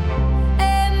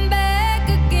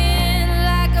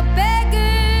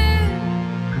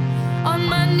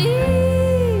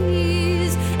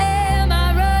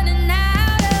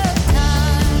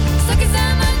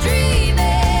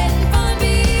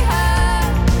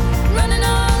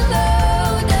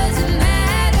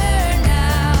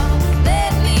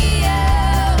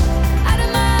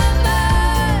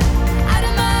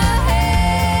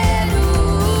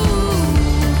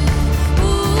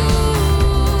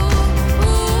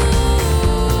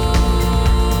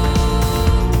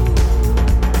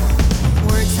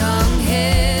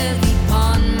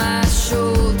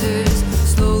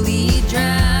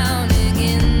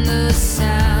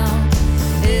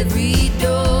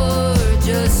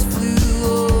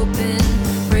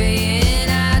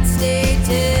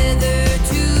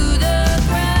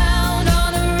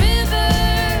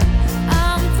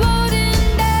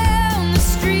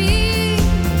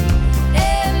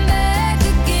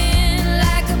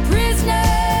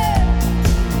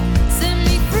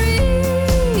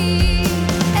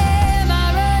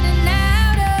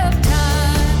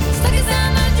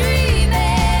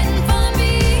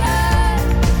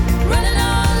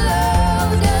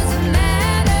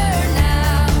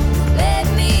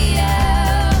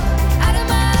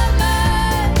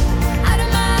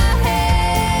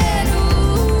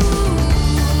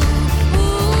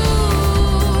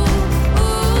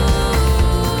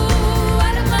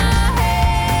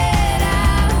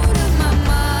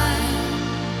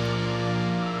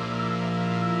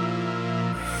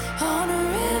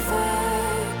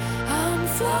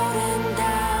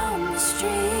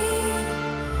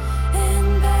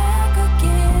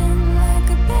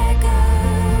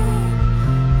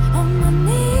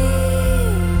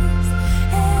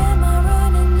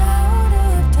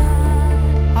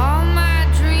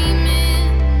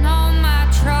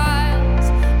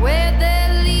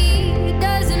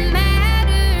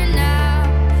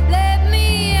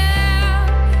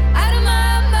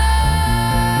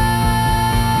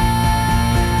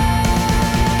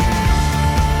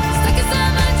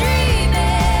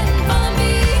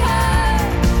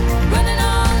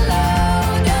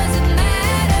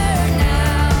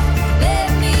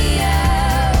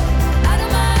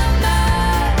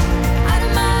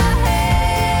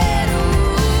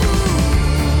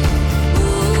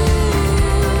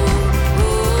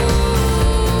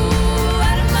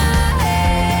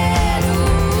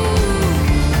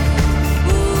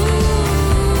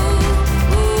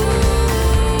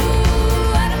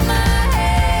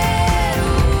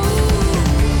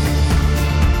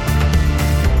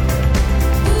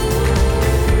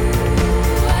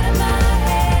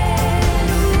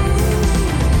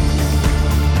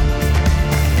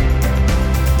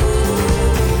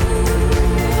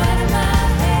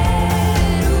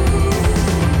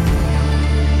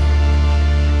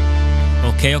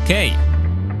 אוקיי.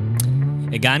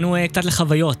 הגענו קצת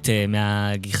לחוויות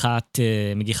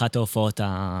מגיחת ההופעות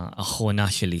האחרונה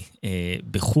שלי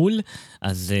בחול,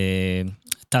 אז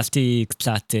טסתי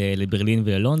קצת לברלין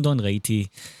וללונדון, ראיתי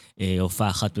הופעה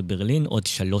אחת בברלין, עוד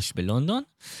 3 בלונדון.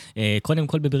 קודם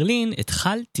כל בברלין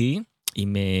התחלתי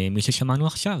עם מי ששמענו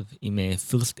עכשיו, עם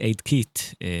First Aid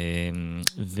Kit,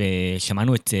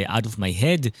 ושמענו את Out of My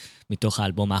Head, מתוך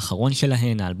האלבום האחרון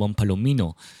שלהן, האלבום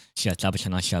פלומינו, שיצא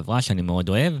בשנה שעברה, שאני מאוד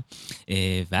אוהב,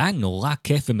 והיה נורא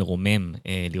כיף ומרומם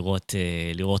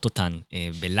לראות אותן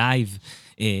בלייב.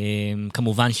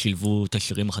 כמובן שילבו את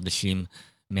השירים החדשים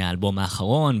מהאלבום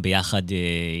האחרון, ביחד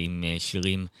עם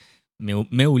שירים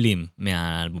מעולים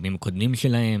מהאלבומים הקודמים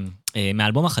שלהם.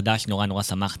 מהאלבום החדש נורא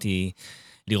שמחתי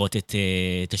לראות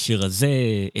את השיר הזה,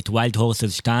 את Wild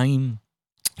Horses 2,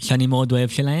 שאני מאוד אוהב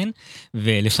שלהן,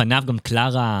 ולפניו גם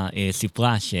קלרה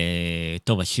סיפרה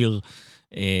שטוב,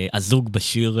 הזוג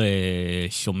בשיר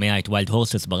שומע את Wild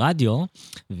Horses ברדיו,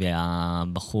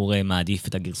 והבחור מעדיף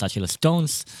את הגרסה של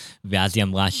הסטונס, ואז היא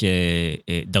אמרה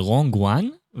the wrong one,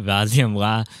 ואז היא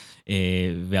אמרה,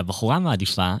 והבחורה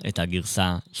מעדיפה את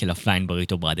הגרסה של הפליין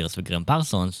בריטו בראדרס וגרם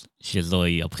פרסונס,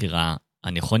 שזוהי הבחירה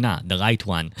הנכונה, the right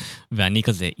one, ואני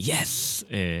כזה, yes,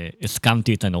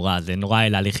 הסכמתי את הנורא, זה נורא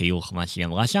העלה לי חיוך מה שהיא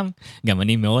אמרה שם, גם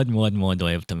אני מאוד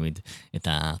אוהב תמיד את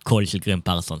הקול של גרם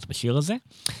פרסונס בשיר הזה.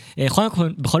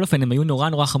 בכל אופן, הם היו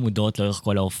נורא חמודות לאורך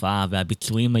כל ההופעה,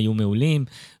 והביצועים היו מעולים,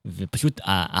 ופשוט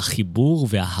החיבור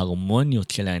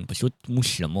וההרמוניות שלהן פשוט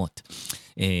מושלמות.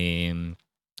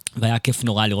 והיה כיף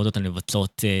נורא לראות אותן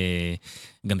מבצעות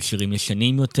גם שירים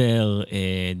ישנים יותר,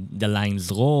 The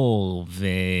Lines Roar,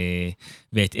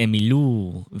 ואת אמי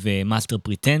לו, ומאסטר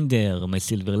פריטנדר, My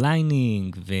Silver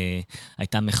Lining,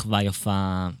 והייתה מחווה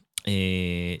יפה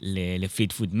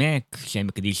לפליטווד מק, שהם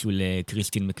הקדישו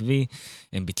לקריסטין מקווי,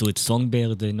 הם ביצעו את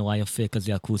סונגברד נורא יפה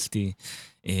כזה אקוסטי.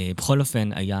 בכל אופן,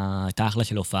 הייתה אחלה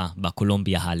של הופעה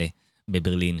בקולומביה הלה.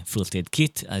 בברלין, First Aid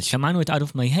Kit. אז שמענו את Out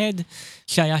of My Head,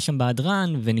 שהיה שם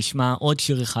בהדרן, ונשמע עוד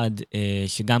שיר אחד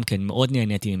שגם כן מאוד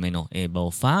נהניתי ממנו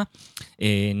בהופעה.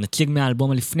 נציג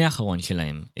מהאלבום הלפני האחרון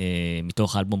שלהם,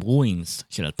 מתוך האלבום Ruins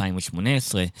של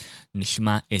 2018,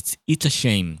 נשמע את It's a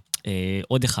Shame,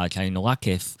 עוד אחד שהיה נורא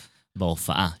כיף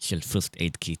בהופעה של First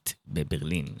Aid Kit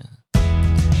בברלין.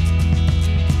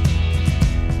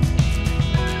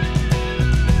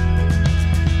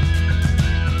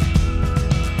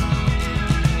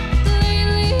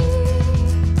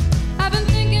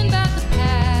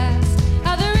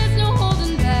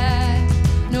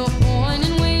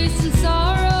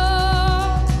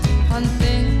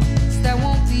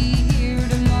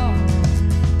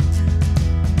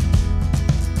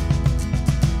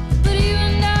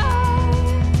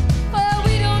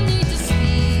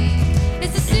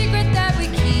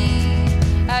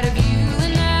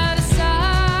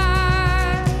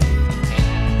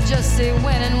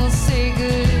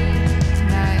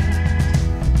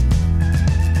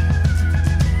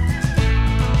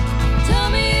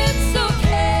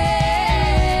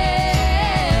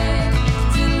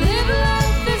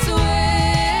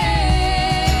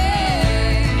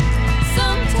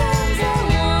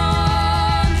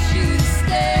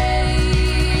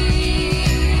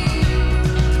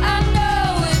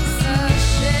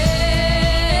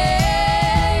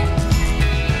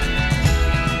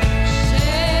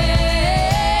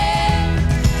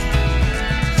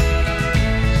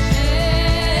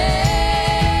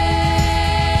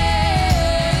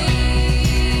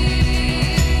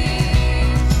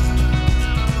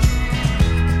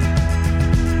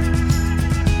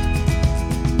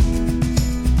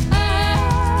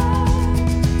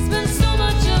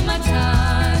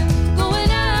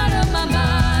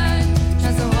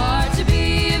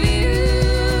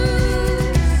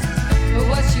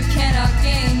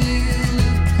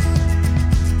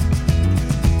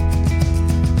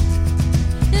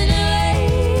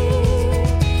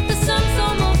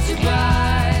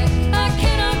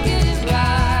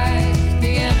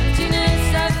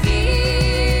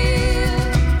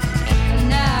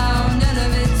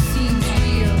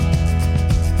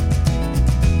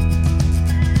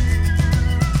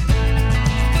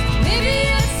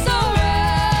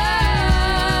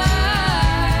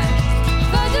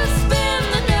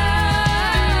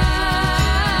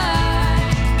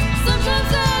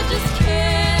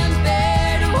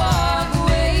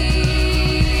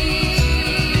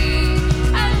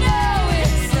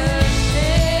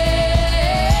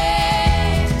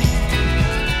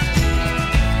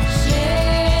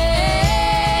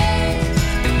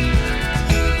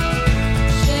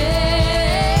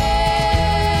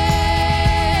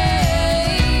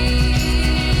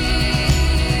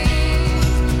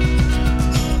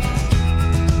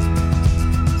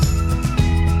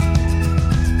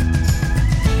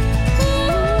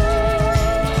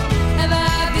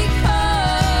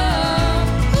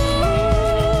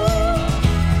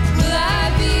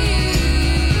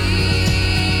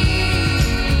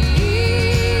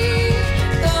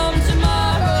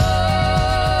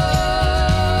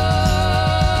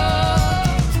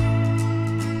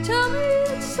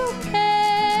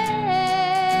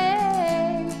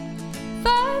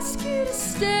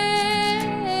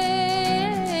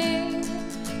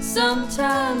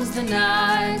 Sometimes the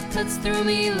night cuts through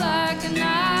me like a knife.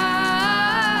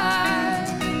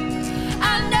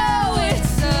 I know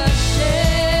it's a shame.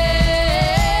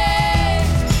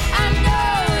 I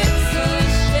know it's a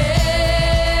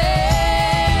shame.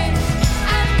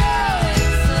 I know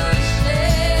it's a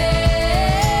shame.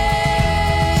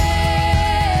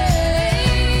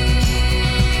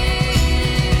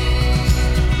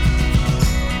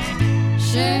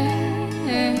 Shame.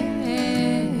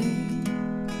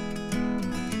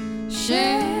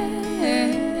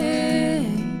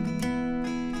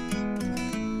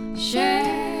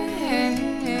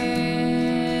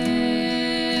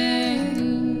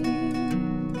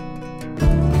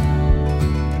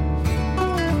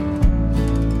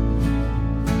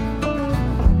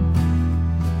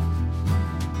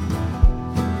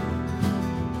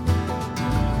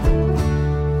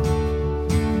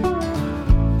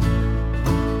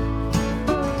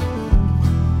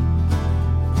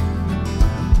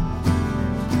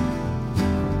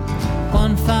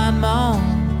 One fine morn,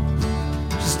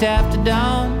 just after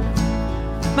dawn,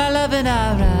 my love and I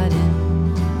ride in.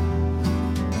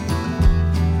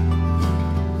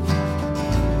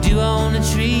 Dew on the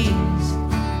trees,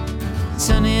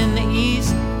 sun in the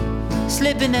east,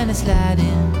 slipping and a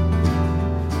sliding.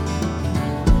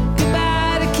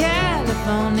 Goodbye to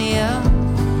California.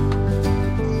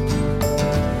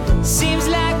 Seems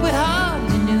like we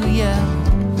hardly knew ya.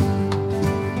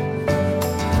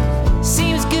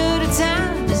 Seems good a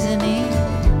time as any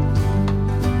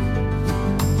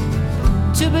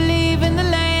to believe in the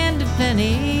land of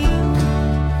plenty.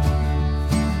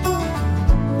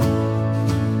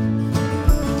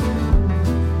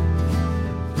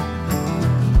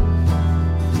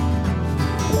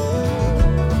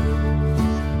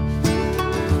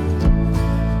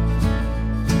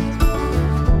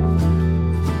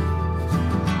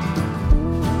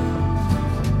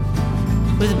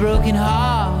 With a broken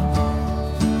heart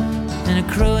and a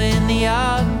crow in the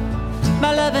yard,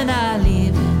 my love and I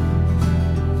leaving.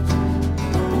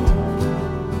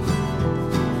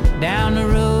 Down the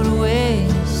road a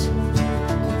ways,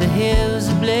 the hills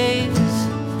ablaze,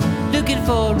 looking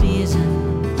for a reason.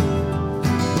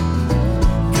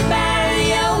 Goodbye to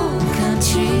the old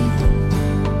country.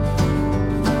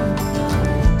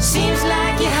 Seems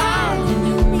like you hardly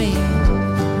knew me.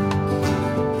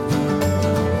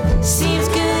 Seems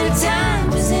good a time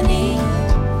as any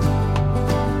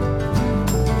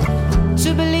to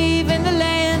believe in the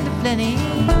land of plenty.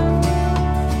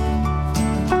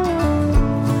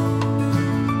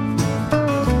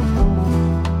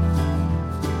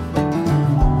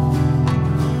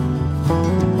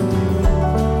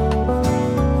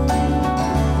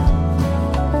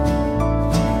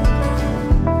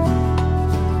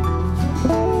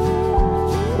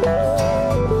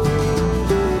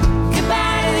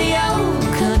 Goodbye to the old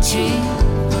country.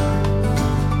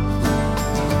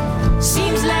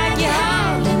 Seems like you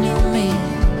hardly knew me.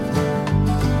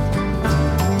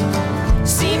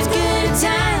 Seems good a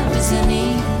time as any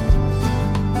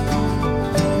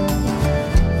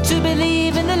to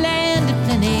believe in the land of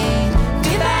plenty.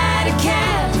 Goodbye to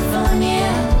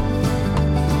California.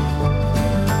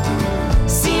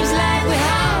 Seems like we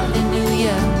hardly knew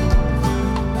ya.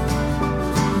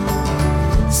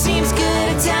 Seems good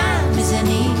a time as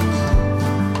any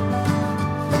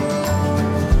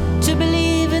to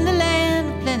believe in the land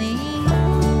of plenty.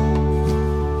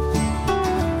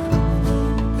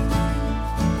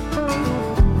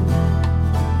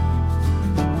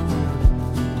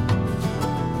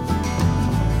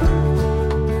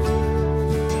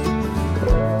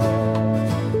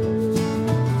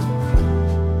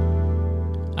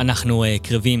 אנחנו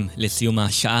קרבים לסיום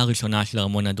השעה הראשונה של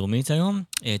הארמון הדרומית היום.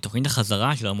 תוכנית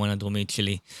החזרה של הארמון הדרומית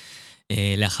שלי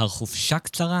לאחר חופשה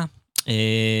קצרה,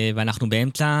 ואנחנו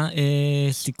באמצע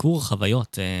סיקור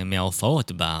חוויות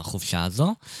מההופעות בחופשה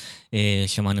הזו.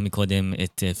 שמענו מקודם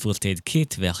את First Aid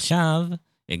Kit, ועכשיו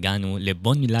הגענו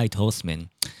לבוני לייט הורסמן.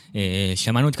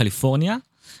 שמענו את קליפורניה,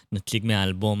 נציג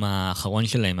מהאלבום האחרון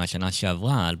שלהם מהשנה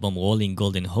שעברה, האלבום Rolling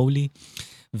Golden Holy,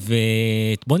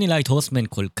 ואת בוני לייט הורסמן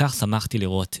כל כך שמחתי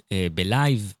לראות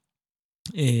בלייב.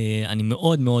 אני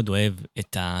מאוד מאוד אוהב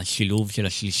את השילוב של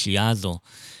השלישייה הזו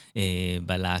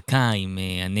בלהקה עם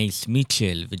אנייס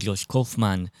מיטשל וג'וש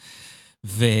קופמן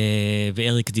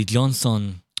ואריק די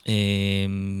ג'ונסון,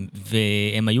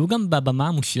 והם היו גם בבמה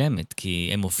המושלמת, כי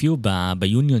הם הופיעו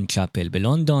ביוניון צ'אפל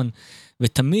בלונדון,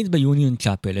 ותמיד ביוניון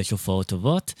צ'אפל יש הופעות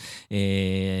טובות.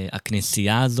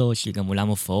 הכנסייה הזו, שהיא גם עולם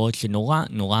הופעות, שנורא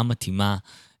נורא מתאימה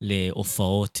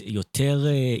להופעות יותר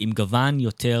עם גוון,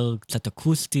 יותר קצת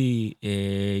אקוסטי,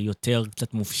 יותר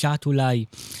קצת מופשט אולי.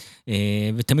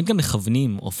 ותמיד גם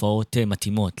מכוונים הופעות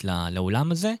מתאימות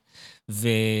לאולם הזה,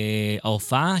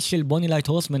 וההופעה של בוני לייט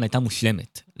הורסמן הייתה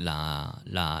מושלמת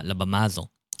לבמה הזו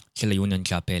של היוניון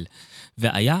צ'אפל,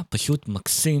 והיה פשוט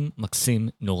מקסים, מקסים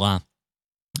נורא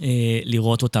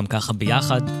לראות אותם ככה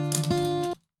ביחד.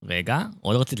 רגע,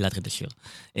 עוד רציתי להתחיל את השיר.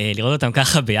 לראות אותם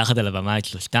ככה ביחד על הבמה את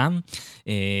שלושתם.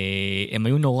 הם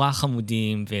היו נורא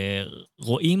חמודים,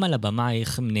 ורואים על הבמה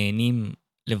איך הם נהנים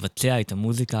לבצע את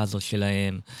המוזיקה הזו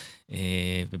שלהם,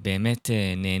 ובאמת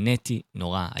נהניתי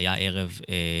נורא. היה ערב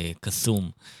קסום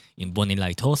עם בוני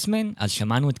לייט הורסמן, אז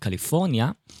שמענו את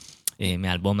קליפורניה,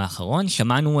 מהאלבום האחרון,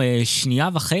 שמענו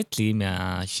 2.5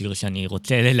 מהשיר שאני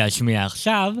רוצה להשמיע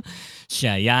עכשיו,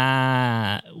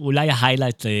 שהיה אולי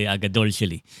ההיילייט הגדול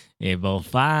שלי.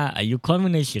 בהופעה היו כל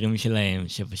מיני שירים שלהם,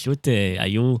 שפשוט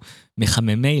היו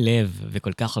מחממי לב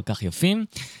וכל כך כל כך יפים,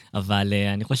 אבל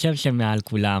אני חושב שמעל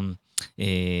כולם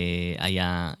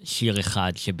היה שיר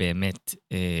אחד שבאמת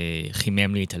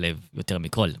חימם לי את הלב יותר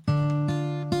מכל.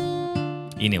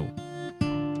 הנה הוא.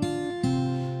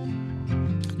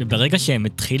 וברגע שהם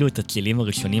התחילו את הצלילים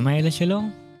הראשונים האלה שלו,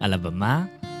 על הבמה,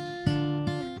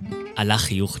 עלה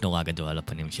חיוך נורא גדול על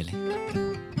הפנים שלי.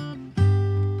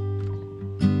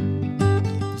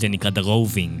 זה נקרא The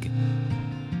Roving,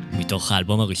 מתוך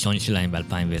האלבום הראשון שלהם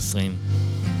ב-2020.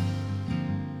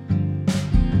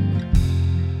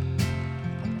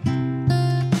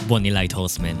 בוני לייט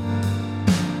הורסמן.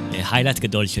 היילייט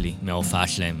גדול שלי מההופעה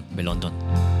שלהם בלונדון.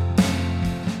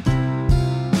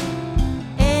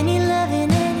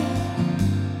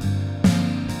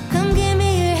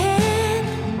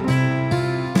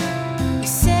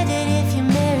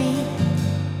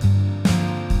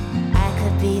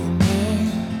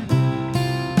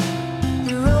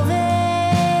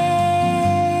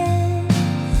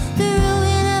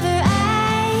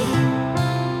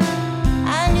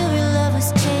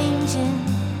 Changing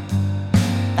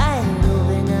by the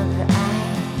roving of her eye.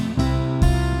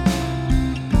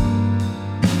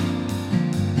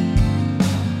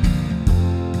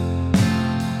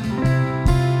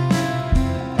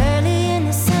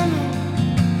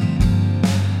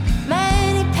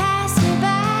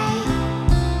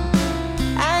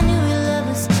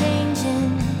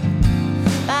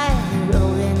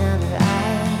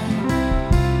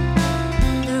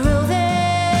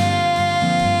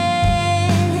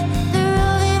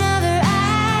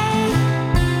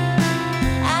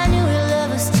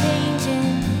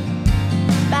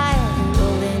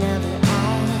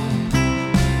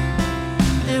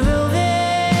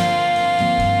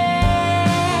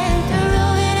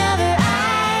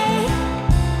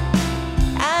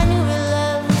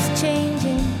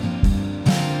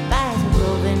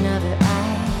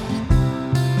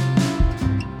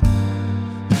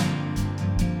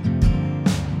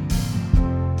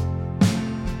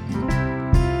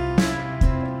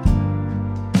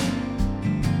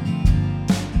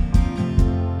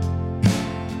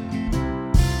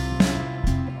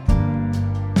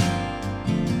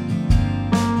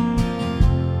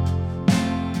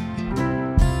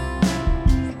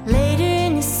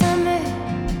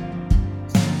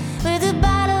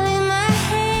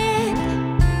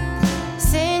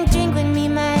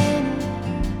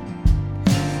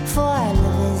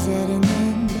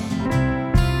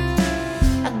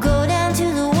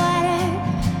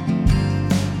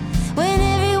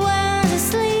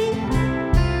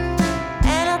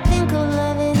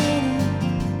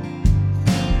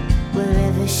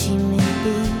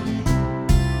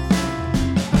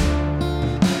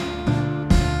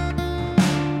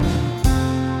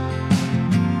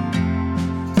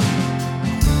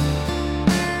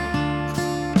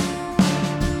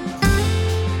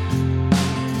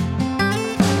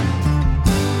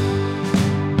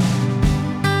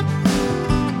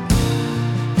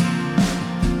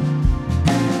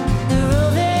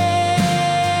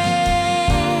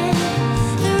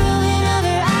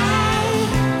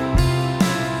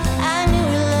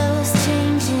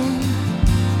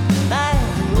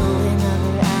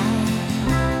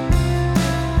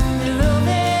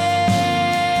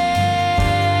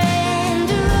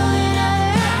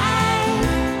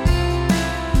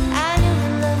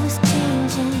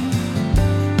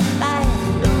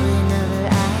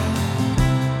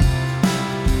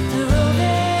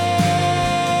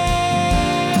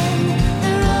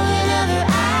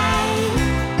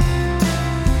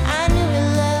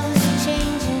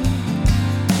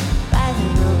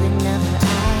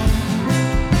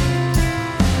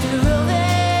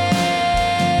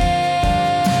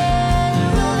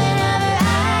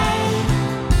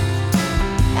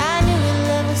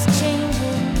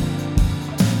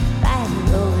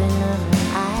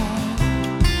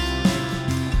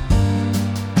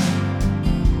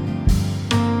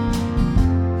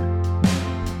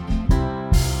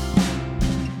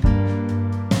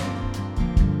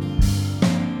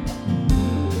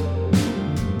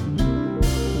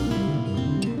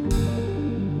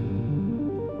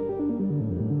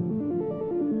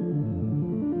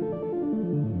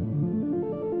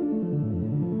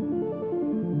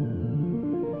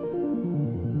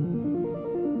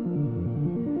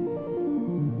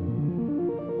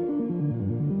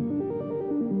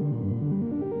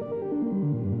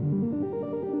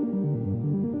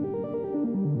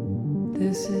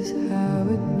 This is how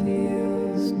it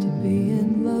feels to be in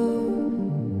love.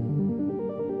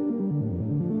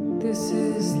 This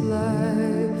is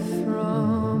life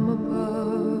from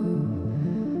above.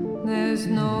 There's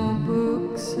no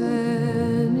books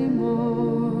anymore.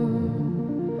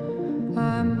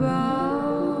 I'm bound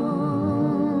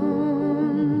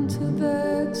to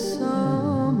that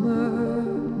summer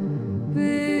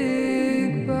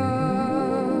big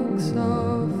box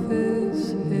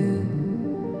office hit,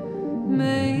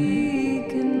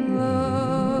 making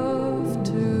love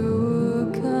to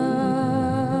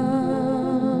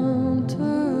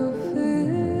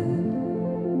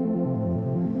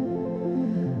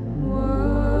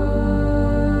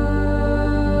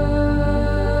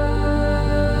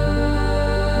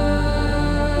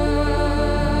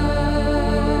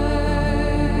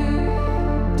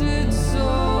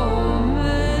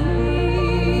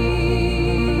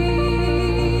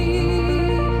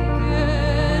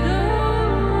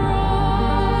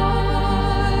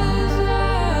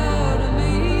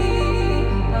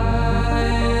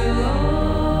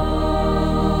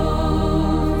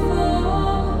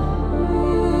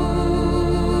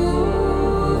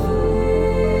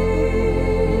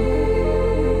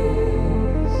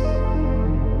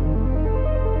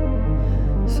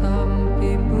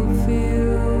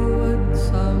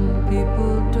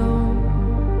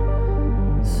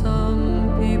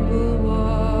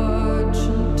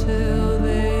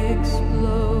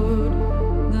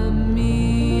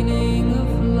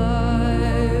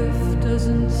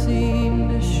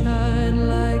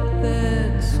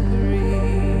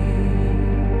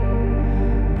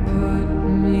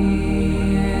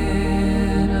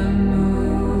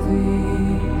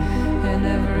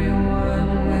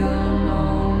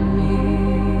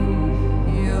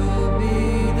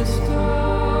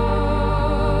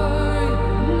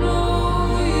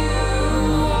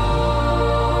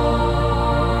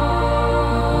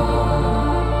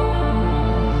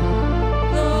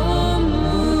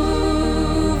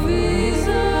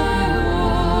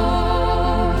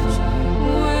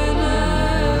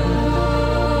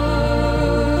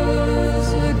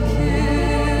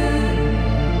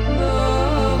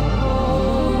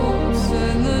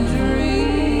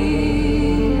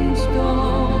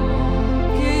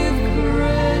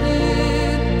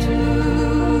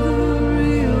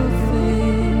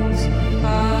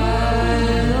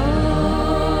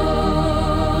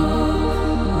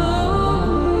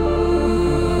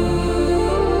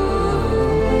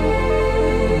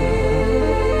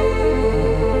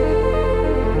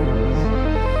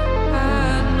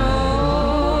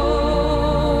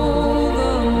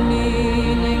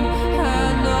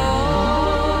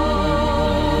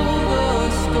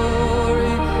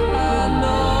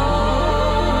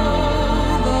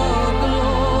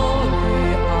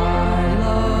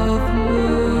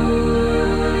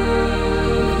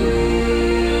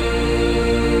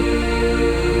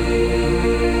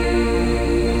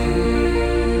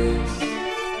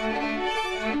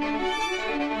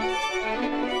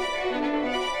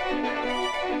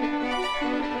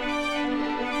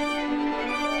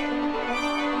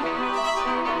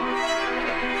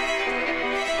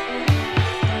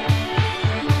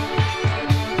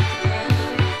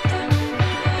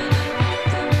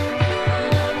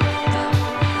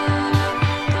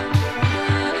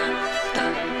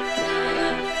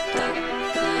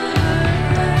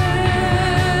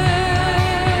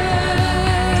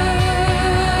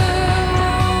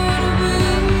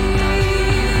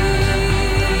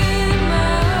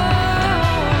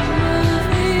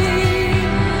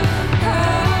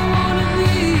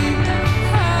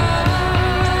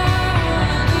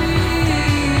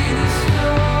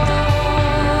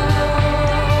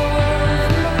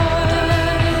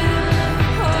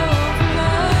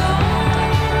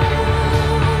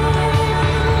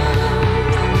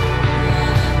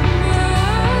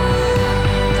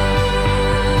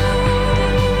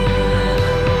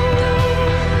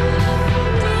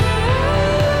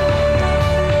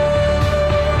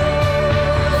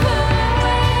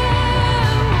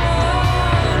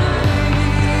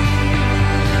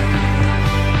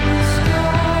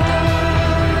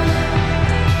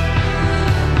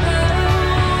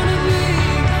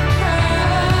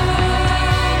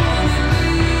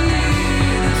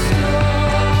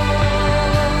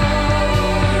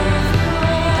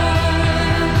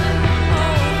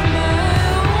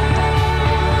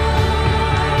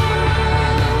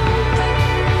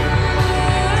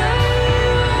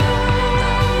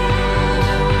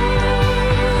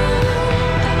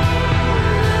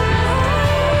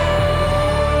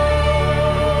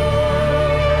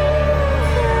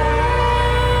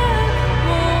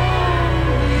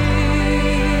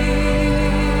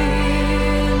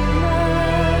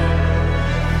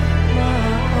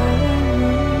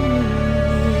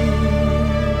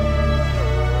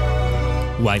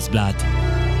Wise Blood.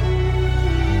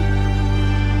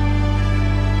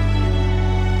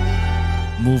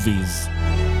 Movies.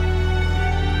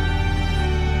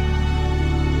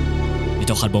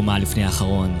 מתוך אלבומה לפני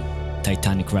האחרון,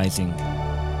 Titanic Rising.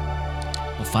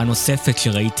 הופעה נוספת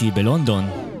שראיתי בלונדון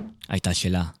הייתה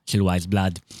שלה, של Wise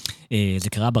Blood. זה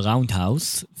קרה בראונד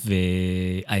האוס,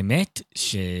 והאמת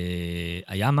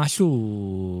שהיה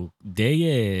משהו די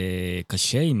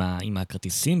קשה עם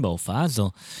הכרטיסים בהופעה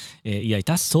הזו. היא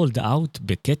הייתה סולד אאוט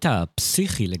בקטע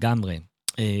פסיכי לגמרי.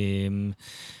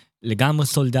 לגמרי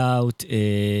סולד אאוט,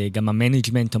 גם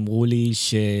המנג'מנט אמרו לי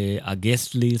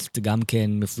שהגסט ליסט גם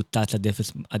כן מפוצץ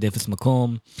עד אפס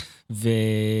מקום,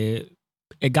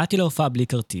 והגעתי להופעה בלי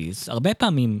כרטיס. הרבה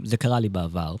פעמים זה קרה לי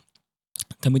בעבר,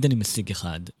 תמיד אני משיג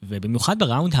אחד, ובמיוחד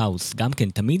בראונד האוס, גם כן,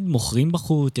 תמיד מוכרים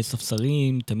בחוץ, יש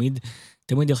ספסרים,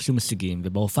 תמיד איכשהו משיגים,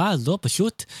 ובהופעה הזו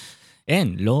פשוט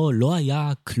אין, לא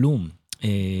היה כלום.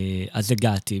 אז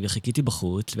הגעתי וחיכיתי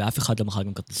בחוץ, ואף אחד לא מכר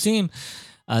גם כרטיסים,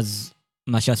 אז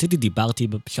מה שעשיתי, דיברתי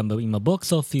שם עם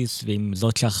הבוקס אופיס, ועם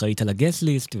זאת שאחראית על הגסט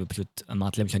ליסט, ופשוט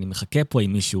אמרתי להם שאני מחכה פה,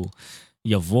 אם מישהו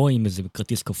יבוא עם איזה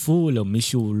כרטיס כפול, או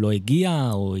מישהו לא הגיע,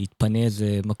 או יתפנה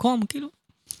איזה מקום, כאילו,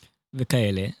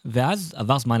 וכאלה. ואז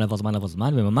עבר זמן,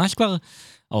 וממש כבר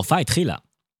ההופעה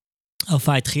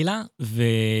התחילה,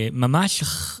 וממש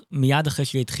מיד אחרי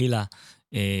שהיא התחילה,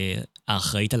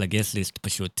 האחראית על הגסט ליסט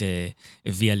פשוט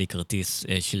הביאה לי כרטיס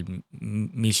של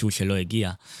מישהו שלא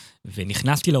הגיע,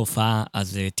 ונכנסתי להופעה,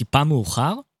 אז טיפה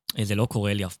מאוחר, זה לא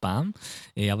קורה לי אף פעם,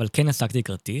 אבל כן עסקתי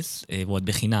כרטיס, ועוד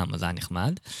בחינם, אז זה היה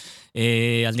נחמד.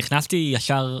 אז נכנסתי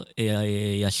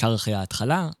ישר אחרי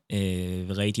ההתחלה,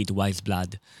 וראיתי את Wise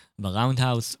Blood בראונד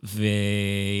האוס,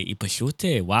 והיא פשוט,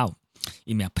 וואו,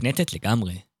 היא מהפנטת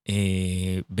לגמרי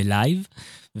בלייב,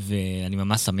 ואני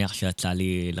ממש שמח שיצא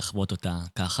לי לחוות אותה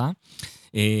ככה.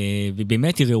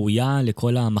 ובאמת היא ראויה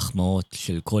לכל המחמאות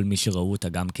של כל מי שראו אותה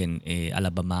גם כן על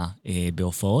הבמה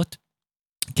בהופעות.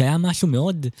 כי היה משהו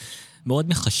מאוד, מאוד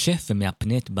מחשף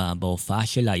ומהפנט בהופעה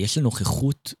שלה. יש לה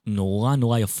נוכחות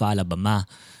נורא יפה על הבמה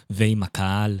ועם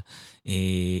הקהל.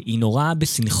 היא נורא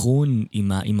בסנכרון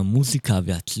עם המוזיקה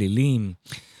והצלילים,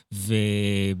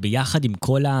 וביחד עם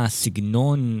כל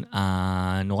הסגנון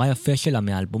הנורא יפה שלה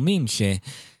מהאלבומים,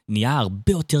 שנהיה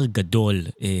הרבה יותר גדול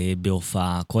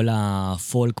בהופעה. כל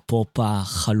הפולק פופ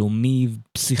החלומי,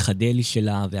 פסיכדלי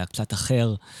שלה, והקצת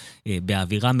אחר,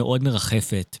 באווירה מאוד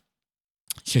מרחפת,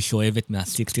 ששואבת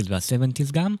מה-60s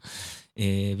וה-70s גם,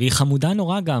 והיא חמודה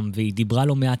נורא גם, והיא דיברה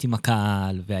לא מעט עם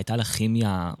הקהל, והייתה לה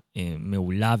כימיה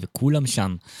מעולה, וכולם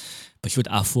שם פשוט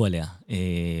עפו עליה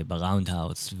בראונד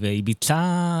האוס, והיא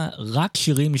ביצעה רק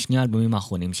שירים משני האלבומים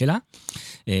האחרונים שלה,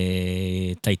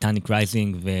 Titanic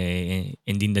Rising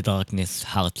ו-And in the Darkness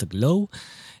Hearts Aglow,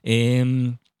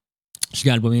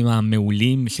 שני האלבומים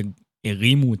המעולים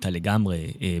שהרימו אותה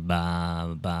לגמרי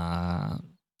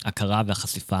בהכרה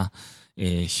והחשיפה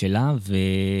שלה,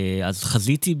 ואז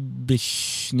חזיתי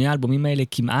בשני האלבומים האלה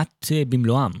כמעט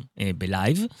במלואם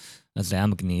בלייב, אז זה היה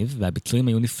מגניב, והביצועים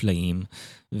היו נפלאים,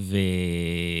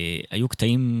 והיו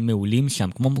קטעים מעולים שם,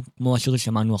 כמו השיר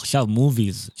ששמענו עכשיו,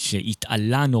 Movies,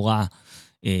 שהתעלה נורא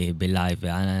בלייב,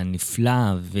 והיה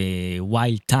נפלא,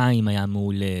 ווייל טיים היה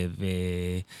מעולה,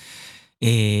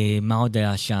 מה עוד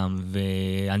היה שם,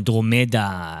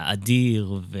 ואנדרומדה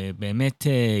אדיר, ובאמת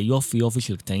יופי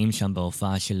של קטעים שם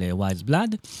בהופעה של Wise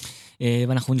Blood,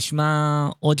 ואנחנו נשמע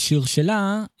עוד שיר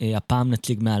שלה, הפעם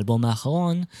נציג מהאלבום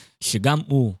האחרון, שגם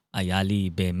הוא היה לי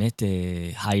באמת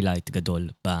היילייט גדול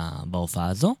בהופעה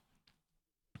הזו.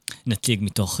 נציג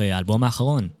מתוך האלבום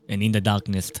האחרון, And in the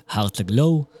Darkness Hearts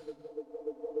Aglow,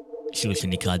 שיר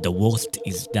שנקרא The Worst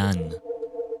is Done,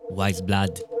 Wise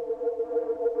Blood.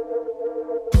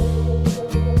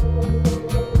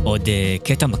 עוד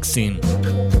קטע מקסים,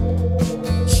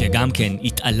 שגם כן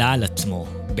התעלה על עצמו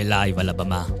בלייב על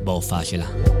הבמה בהופעה שלה.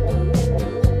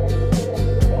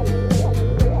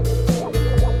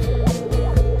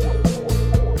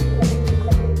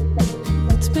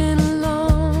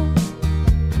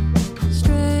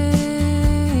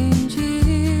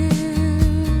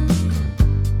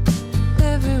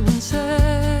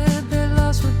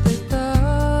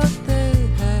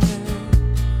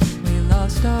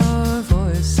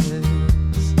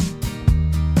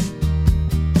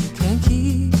 Can't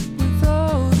keep with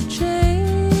all the changes.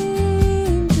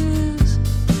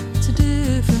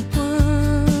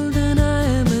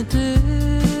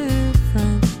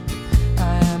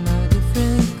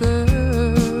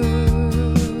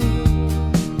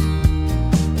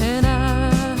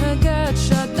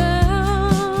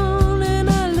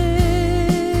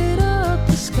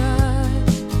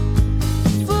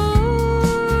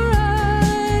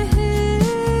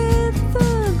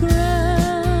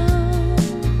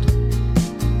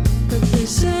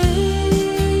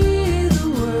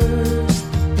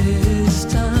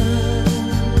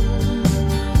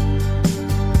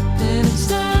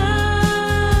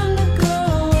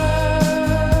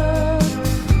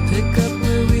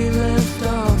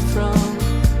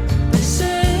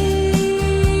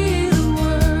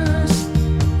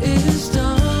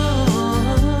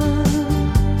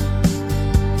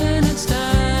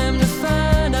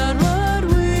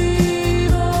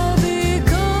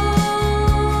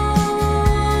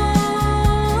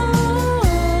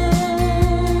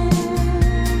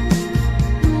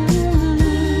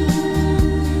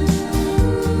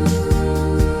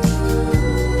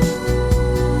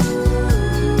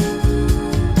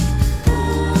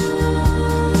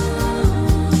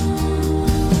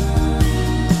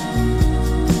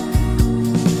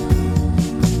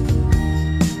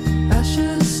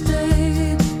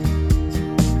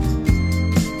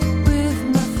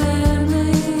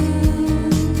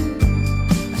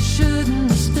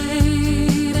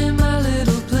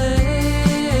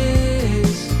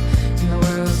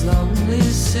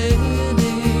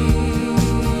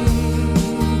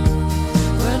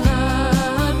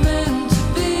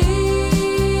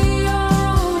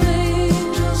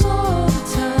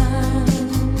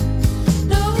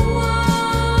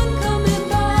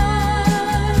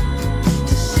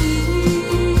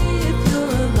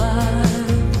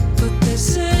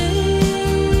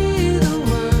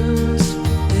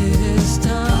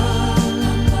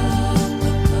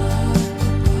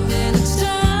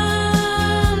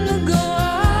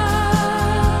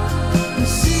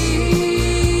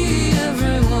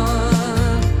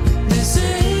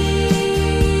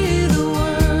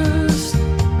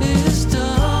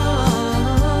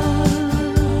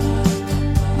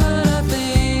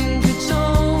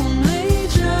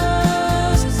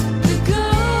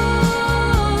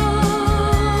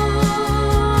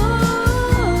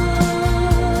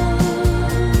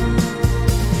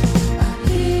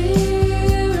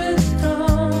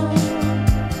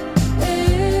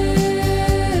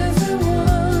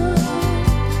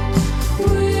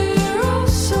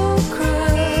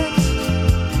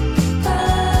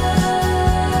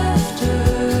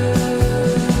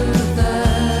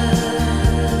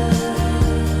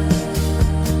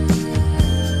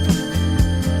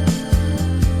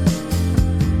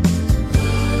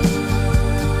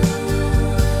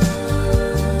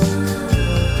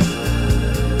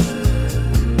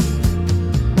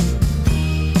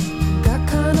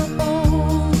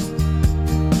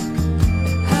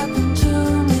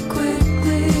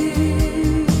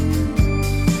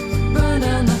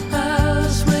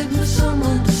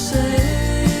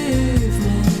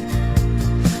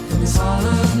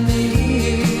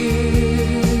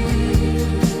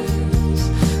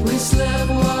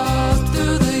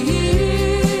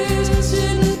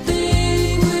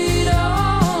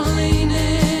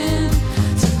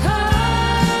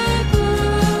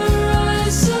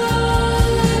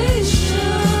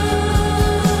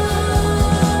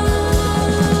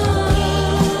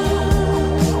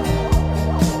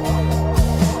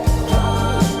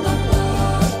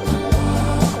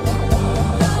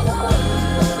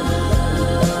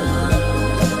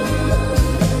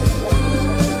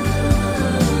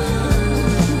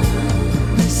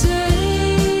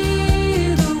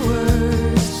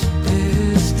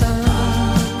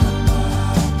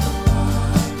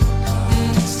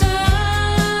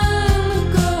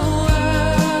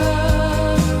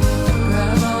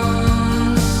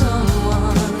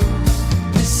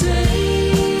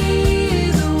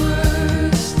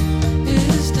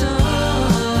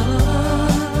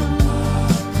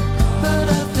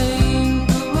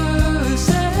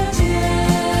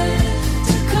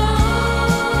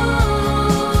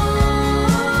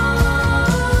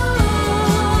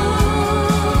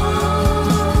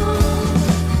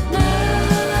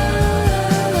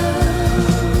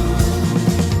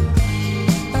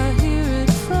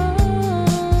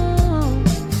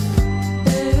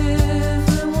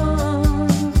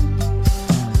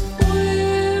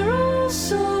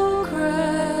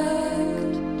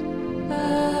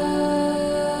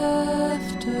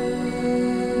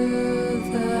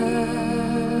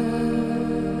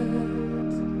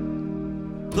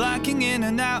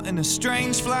 in a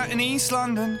strange flat in East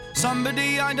London. Somebody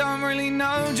I don't really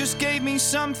know just gave me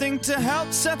something to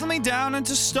help settle me down and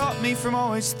to stop me from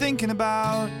always thinking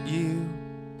about you.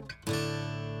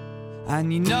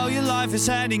 And you know your life is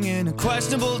heading in a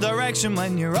questionable direction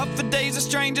when you're up for days of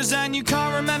strangers and you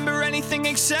can't remember anything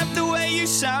except the way you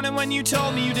sounded when you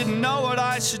told me you didn't know what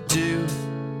I should do.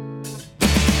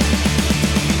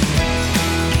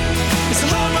 It's a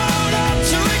long road up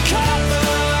to recovery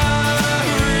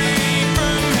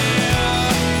from here,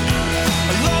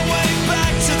 a long way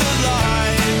back to the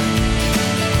light.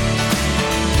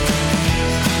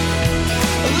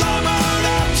 A long road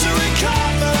up to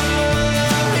recovery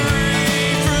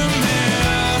from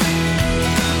here,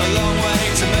 a long way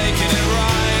to making it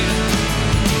right.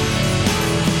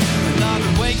 And I've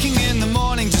been waking in the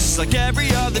morning just like every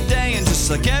other day, and just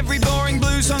like every boring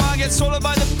blues song I get swallowed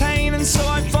by the pain, and so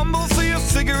I fumble for your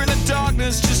figure in the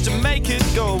darkness just to make it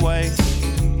go away.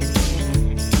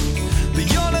 But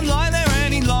you're not lying there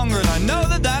any longer, and I know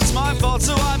that that's my fault,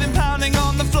 so I've been pounding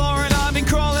on the floor and I've been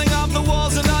crawling up the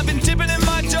walls, and I've been dipping in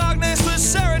my darkness with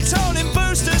serotonin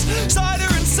boosters, cider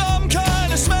and some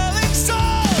kind of smelling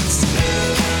salts.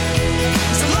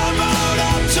 It's a long road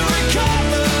up to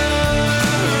recovery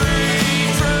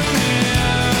from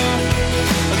here,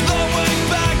 a long way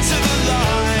back to the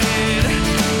light.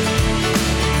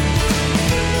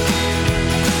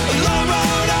 A long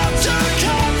road up to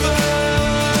recovery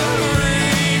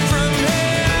from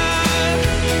here,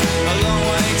 a long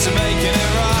way to making it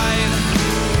right.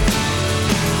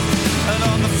 And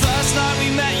on the first night we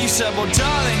met you said, well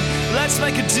darling, let's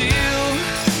make a deal.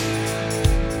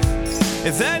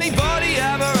 If anybody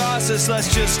ever asks us, let's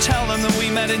just tell them that we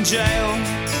met in jail.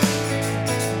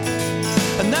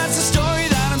 And that's the story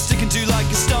that I'm sticking to like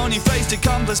a stony-faced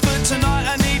accomplice. But tonight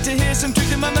I need to hear some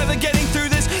truth, and I'm never getting through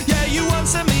this. Yeah, you once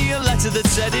sent me a letter that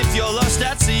said, if you're lost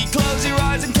at sea, close your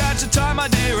eyes and catch the time, my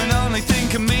dear, and only think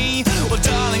of me. Well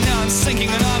darling, now I'm sinking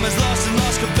and I'm as lost as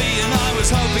lost could be, and I was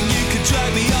hoping you could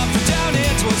drag me up and down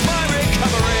here towards my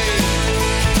recovery.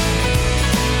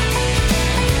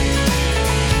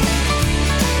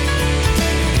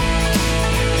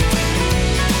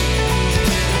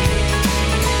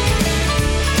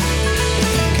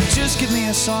 Just give me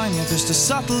a sign, yeah, just a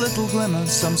subtle little glimmer,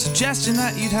 some suggestion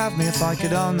that you'd have me if I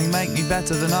could only make me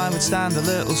better. Then I would stand a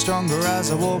little stronger as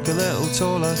I walk a little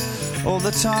taller all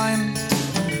the time.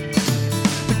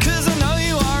 Because I know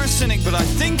you are a cynic, but I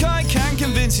think I can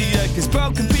convince you, yeah, cause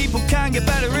broken people can get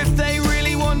better if they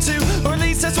really want to, or at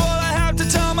least that's what I have to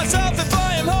tell myself if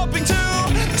I am hoping to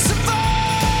survive.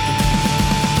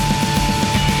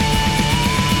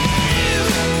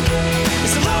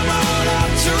 It's a long road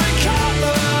up to recover.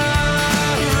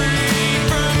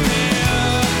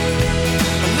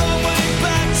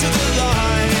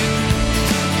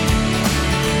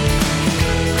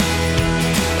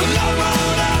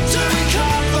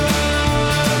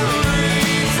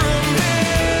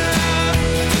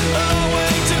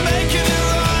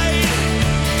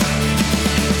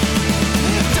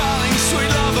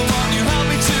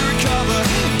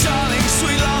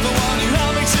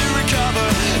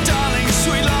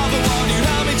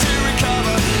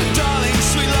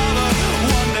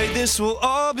 This will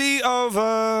all be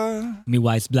over.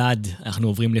 מווייס בלאד אנחנו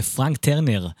עוברים לפרנק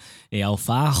טרנר,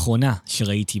 ההופעה האחרונה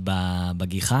שראיתי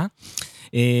בגיחה.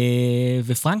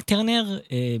 ופרנק טרנר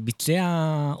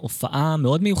ביצע הופעה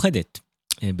מאוד מיוחדת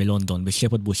בלונדון,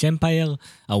 בשפרד בוש אמפייר,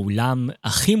 האולם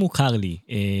הכי מוכר לי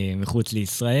מחוץ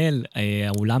לישראל,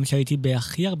 האולם שהייתי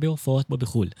בהכי הרבה הופעות בו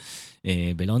בחול,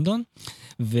 בלונדון.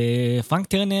 ופרנק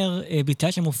טרנר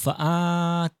ביצע שם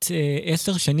הופעת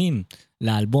 10 שנים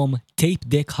לאלבום Tape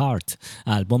Deck Heart,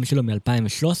 האלבום שלו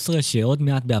מ-2013, שעוד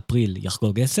מעט באפריל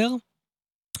יחגוג 10.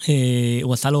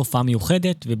 הוא עשה לו הופעה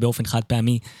מיוחדת, ובאופן חד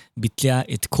פעמי ביצע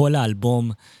את כל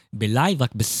האלבום בלייב,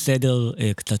 רק בסדר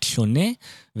קצת שונה,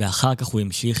 ואחר כך הוא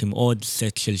המשיך עם עוד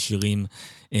סט של שירים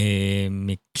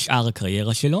משאר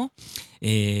הקריירה שלו.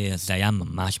 אז זה היה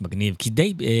ממש מגניב, כי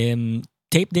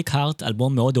Tape Deck Heart,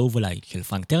 אלבום מאוד אהוב עליי של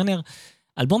פרנק טרנר,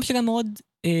 אלבום שגם מאוד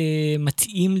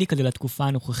מתאים לי כדי לתקופה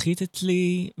הנוכחית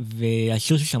אצלי,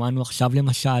 והשיר ששמענו עכשיו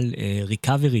למשל,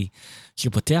 Recovery,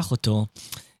 שפותח אותו,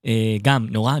 גם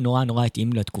נורא נורא נורא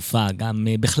התאים לתקופה, גם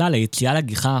בכלל היציאה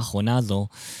לגיחה האחרונה הזו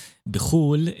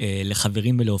בחול,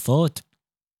 לחברים ולהופעות,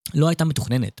 לא הייתה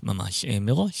מתוכננת ממש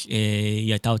מראש,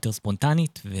 היא הייתה יותר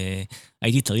ספונטנית,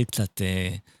 והייתי צריך קצת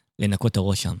לנקות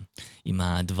הראש שם עם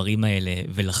הדברים האלה,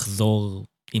 ולחזור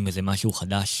עם איזה משהו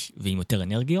חדש ועם יותר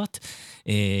אנרגיות.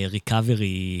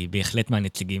 ריקאברי בהחלט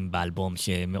מהנציגים באלבום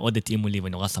שמאוד התאימו לי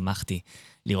ונורא שמחתי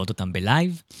לראות אותם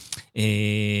בלייב.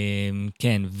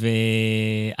 כן,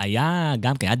 והיה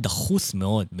גם כן, היה דחוס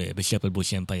מאוד בשפל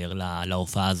בוש אמפייר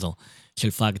להופעה הזו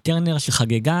של פרנק טרנר,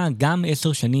 שחגגה גם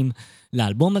 10 שנים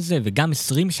לאלבום הזה, וגם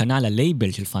 20 שנה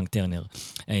ללייבל של פרנק טרנר.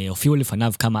 הופיעו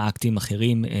לפניו כמה אקטים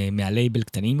אחרים מהלייבל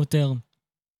קטנים יותר,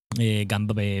 גם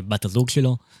בבת הזוג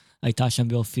שלו הייתה שם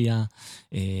והופיעה,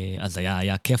 אז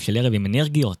היה כיף של ערב עם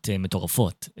אנרגיות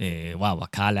מטורפות. וואו,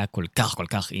 הקהל היה כל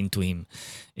כך אינטואים,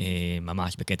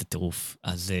 ממש בקטע טירוף,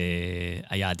 אז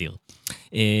היה אדיר.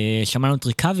 שמענו את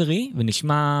ריקאברי,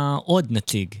 ונשמע עוד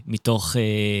נציג מתוך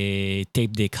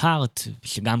טייפ דק הארט,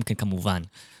 שגם כן כמובן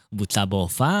בוצע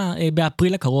בהופעה.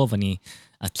 באפריל הקרוב אני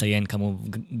אציין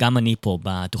גם אני פה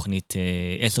בתוכנית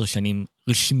 10 שנים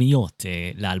רשמיות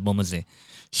לאלבום הזה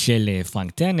של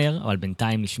פרנק טרנר, אבל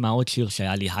בינתיים נשמע עוד שיר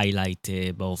שהיה לי היילייט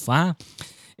בהופעה.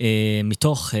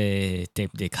 מתוך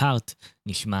טייפ דק הארט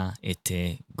נשמע את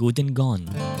Good and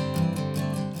Gone.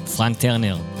 פרנק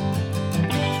טרנר,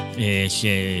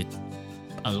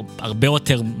 שהרבה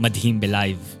יותר מדהים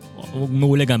בלייב, הוא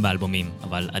מעולה גם באלבומים,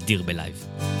 אבל אדיר בלייב.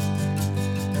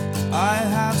 I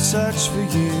have searched for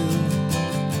you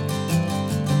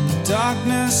in the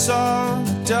darkness of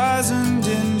a dozen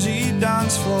dingy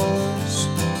dance floors,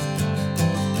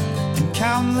 in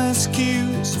countless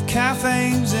queues of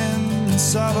cafes in the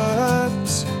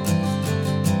suburbs,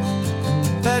 in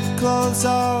the bedclothes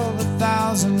of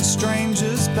 1,000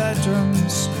 strangers'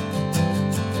 bedrooms.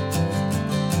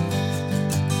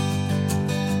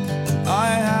 I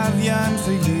have yearned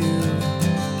for you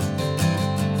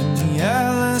in the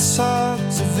airless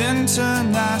hubs of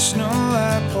international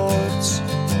airports,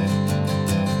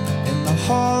 in the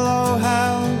hollow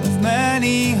hell of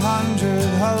many hundred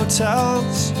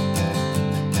hotels,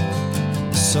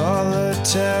 the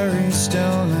solitary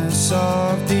stillness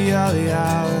of the early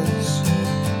hours,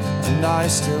 and I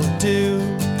still do.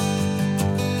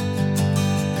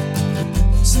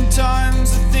 Sometimes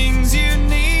the things you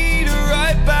need are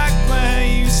right back where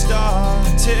you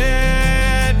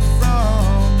started from.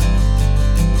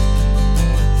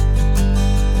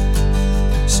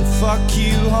 So fuck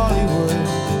you, Hollywood,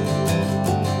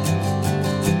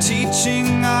 for teaching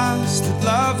us that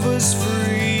love was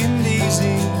free and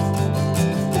easy,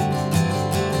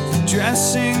 for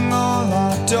dressing all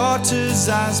our daughters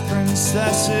as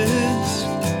princesses,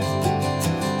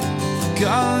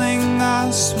 gulling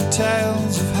us with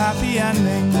tales of happy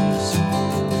endings,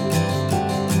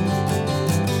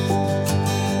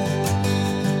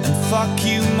 and fuck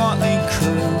you, Motley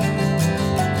Crue,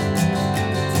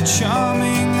 for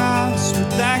charming us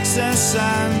with access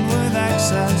and with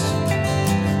excess,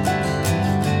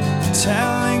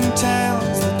 telling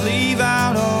tales that leave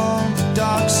out all the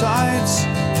dark sides,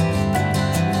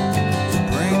 for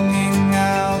bringing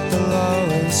out the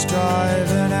lowest drive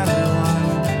in everyone.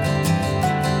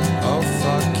 Oh,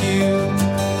 fuck you.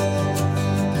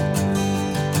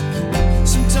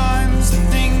 Sometimes the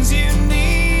things you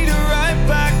need are right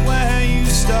back where you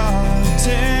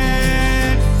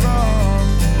started from.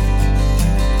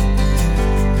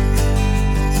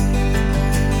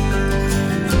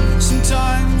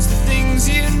 Sometimes the things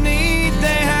you need,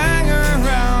 they hang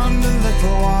around a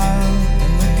little while.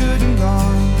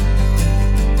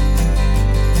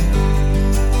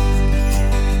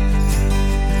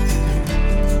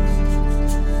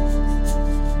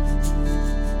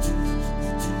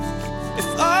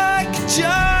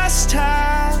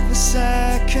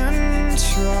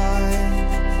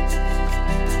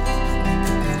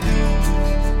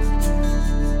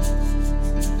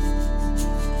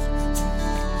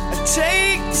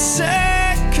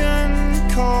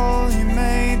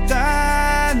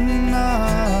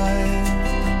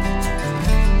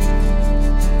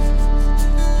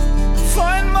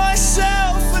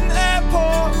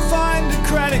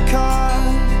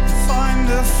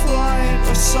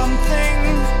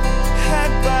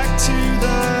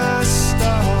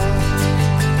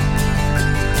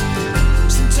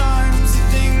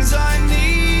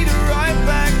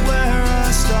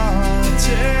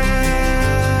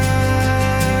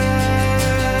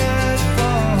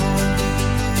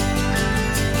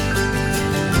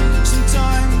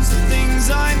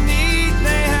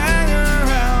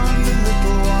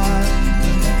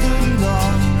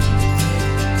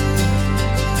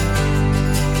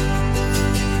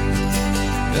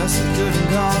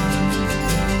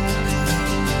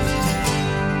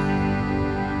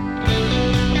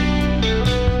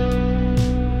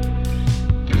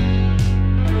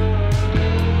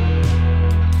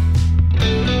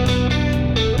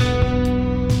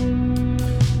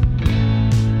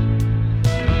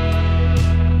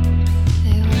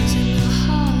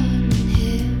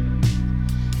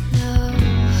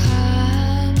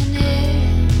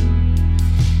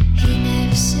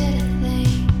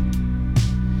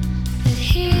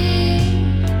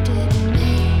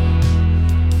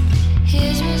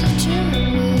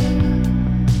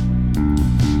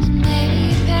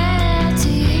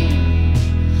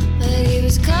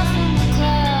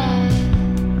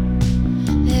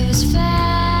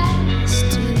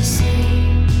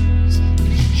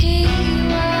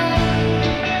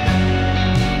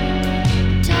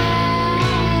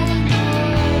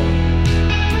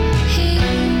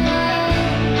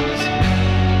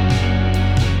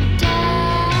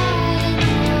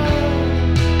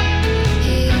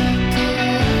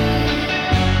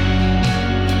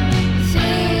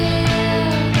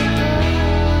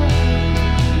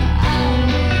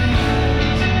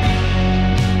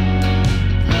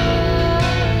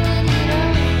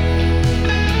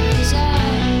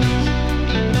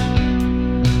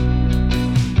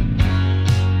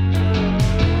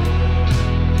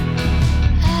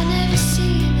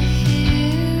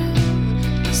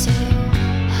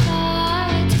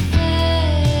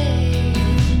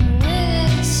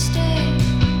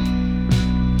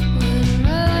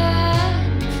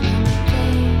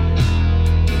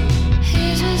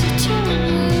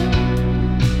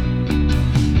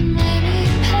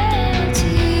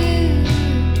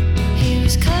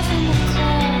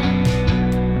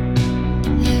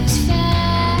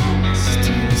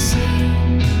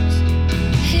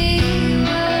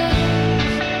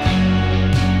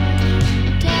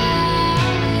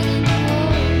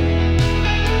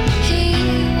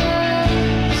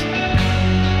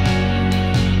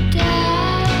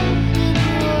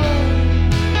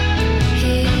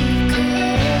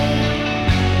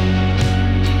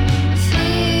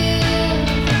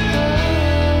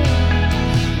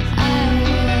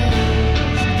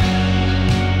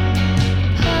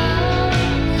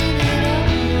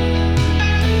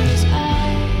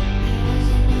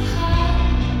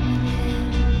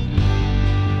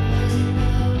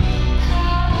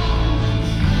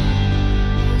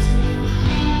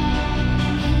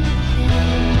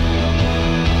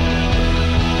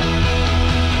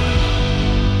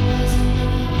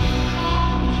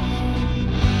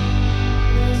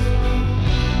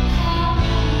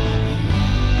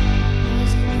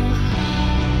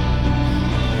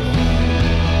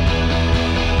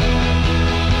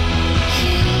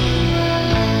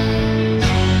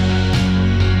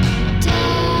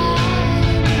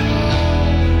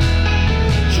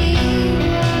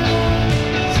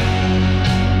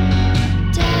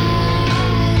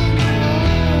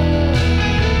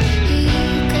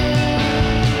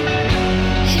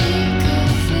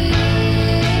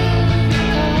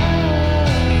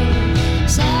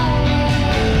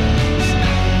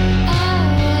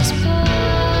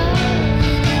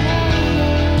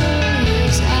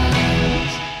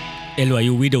 אלו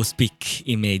היו Widow Speak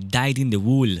עם Died in the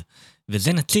Wool,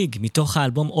 וזה נציג מתוך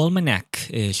האלבום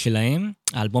Almanac שלהם,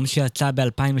 האלבום שיצא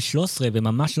ב-2013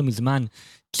 וממש לא מזמן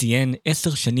ציין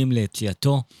 10 שנים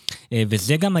ליציאתו,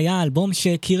 וזה גם היה האלבום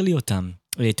שהכיר לי אותם,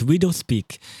 את Widow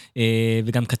Speak,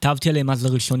 וגם כתבתי עליהם אז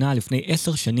לראשונה לפני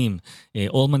 10 שנים.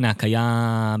 Almanac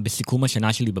היה בסיכום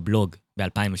השנה שלי בבלוג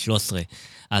ב-2013,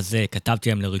 אז כתבתי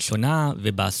להם לראשונה,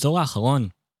 ובעשור האחרון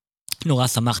נורא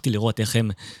שמחתי לראות איך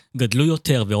הם גדלו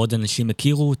יותר ועוד אנשים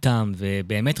הכירו אותם,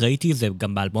 ובאמת ראיתי את זה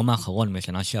גם באלבום האחרון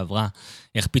משנה שעברה,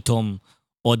 איך פתאום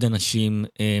עוד אנשים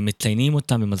מציינים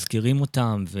אותם ומזכירים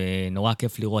אותם, ונורא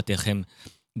כיף לראות איך הם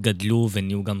גדלו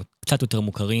ונהיו גם קצת יותר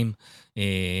מוכרים,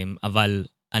 אבל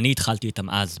אני התחלתי איתם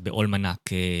אז באולמנק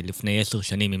לפני 10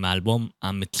 שנים עם האלבום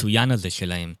המצוין הזה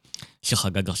שלהם,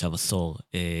 שחגג עכשיו עשור,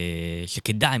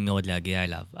 שכדאי מאוד להגיע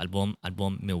אליו,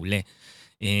 אלבום מעולה.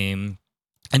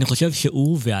 אני חושב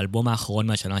שהוא והאלבום האחרון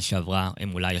מהשנה שעברה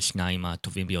הם אולי השניים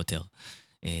הטובים ביותר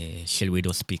של Widow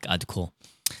Speak עד כה.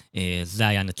 זה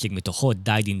היה נציג מתוכו,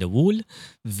 Died in the Wool,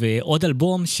 ועוד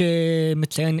אלבום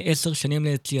שמציין 10 שנים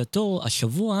ליציאתו,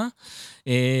 השבוע,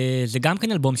 זה גם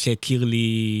כן אלבום שהכיר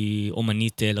לי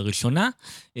אומנית לראשונה,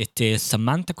 את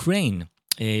סמנתה קריין,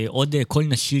 עוד קול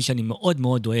נשי שאני מאוד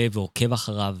מאוד אוהב ועוקב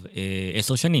אחריו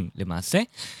 10 שנים למעשה,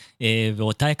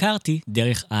 ואותה הכרתי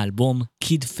דרך האלבום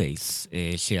Kid Face,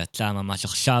 שיצא ממש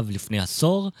עכשיו לפני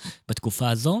עשור, בתקופה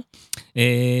הזו,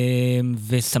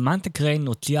 וסמנתה קריין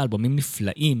הוציאה אלבומים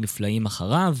נפלאים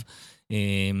אחריו,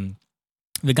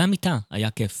 וגם איתה היה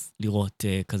כיף לראות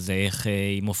כזה איך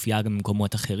היא מופיעה גם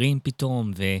במקומות אחרים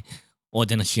פתאום,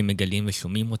 ועוד אנשים מגלים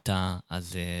ושומעים אותה,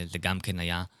 אז זה גם כן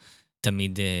היה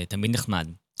תמיד נחמד.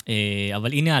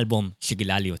 אבל הנה האלבום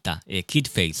שגילה לי אותה, Kid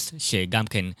Face, שגם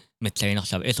כן מציין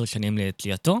עכשיו 10 שנים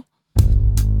ליציאתו,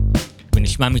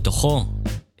 ונשמע מתוכו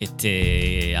את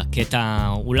הקטע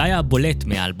אולי הבולט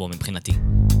מהאלבום מבחינתי.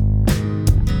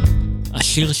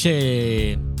 השיר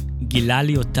שגילה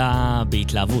לי אותה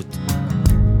בהתלהבות,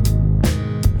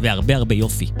 והרבה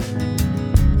יופי.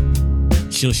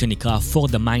 שיר שנקרא For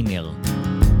the Miner,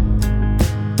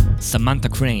 סמנתה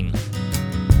קריין,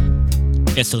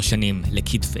 10 שנים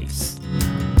לקיד פייס.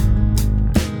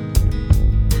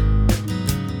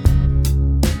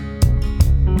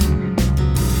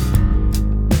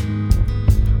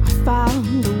 I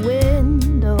found a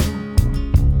window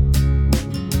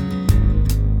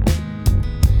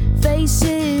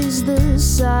faces the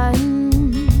sun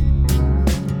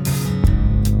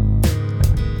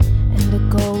and the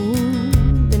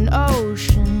golden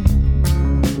ocean.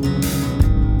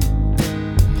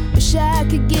 Wish I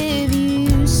could give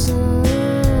you some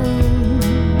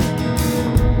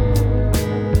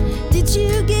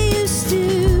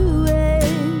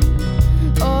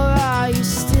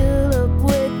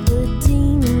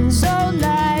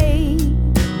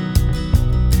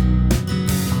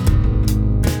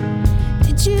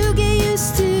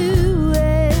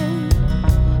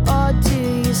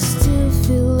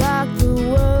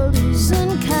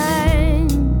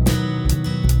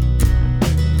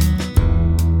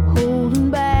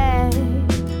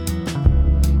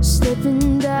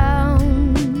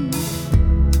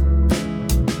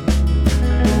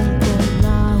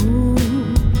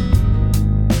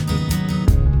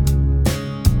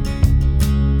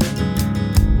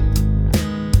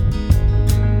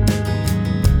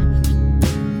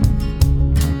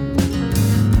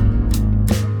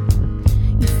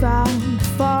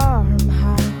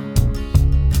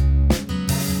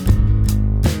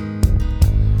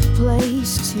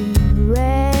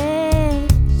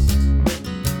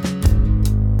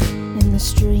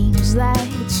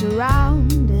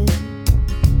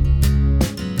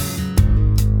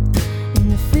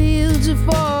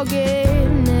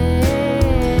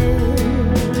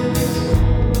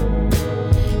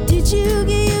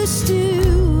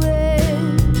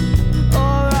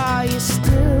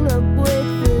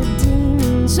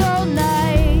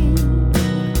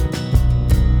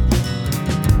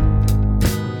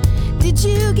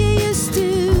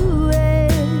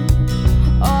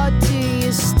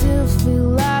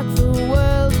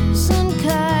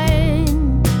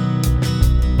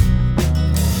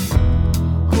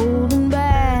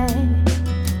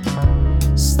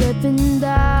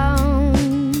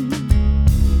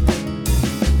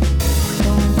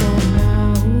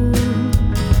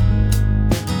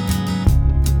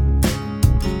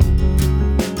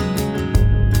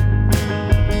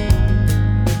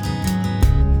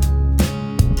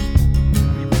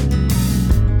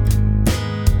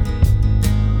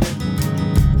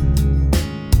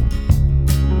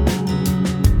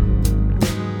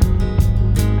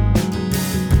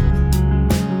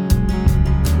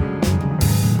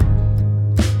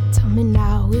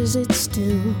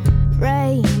still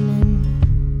raining?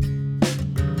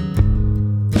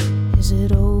 Is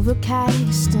it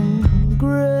overcast and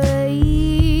grey?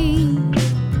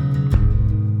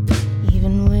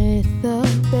 Even with a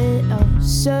bit of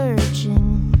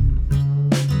searching,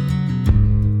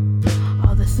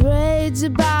 all the threads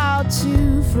about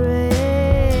to fray.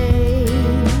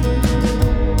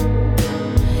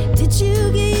 Did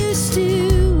you get used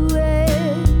to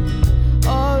it,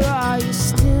 or are you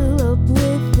still up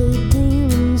with the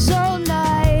demons all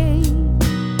night?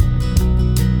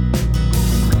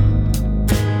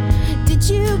 Did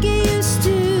you get used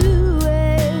to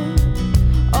it,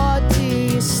 or do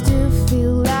you still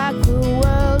feel like the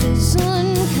world is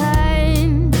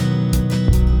unkind?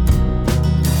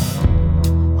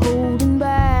 Holding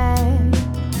back,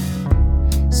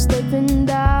 stepping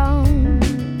down.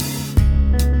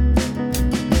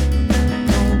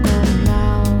 Don't go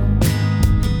now.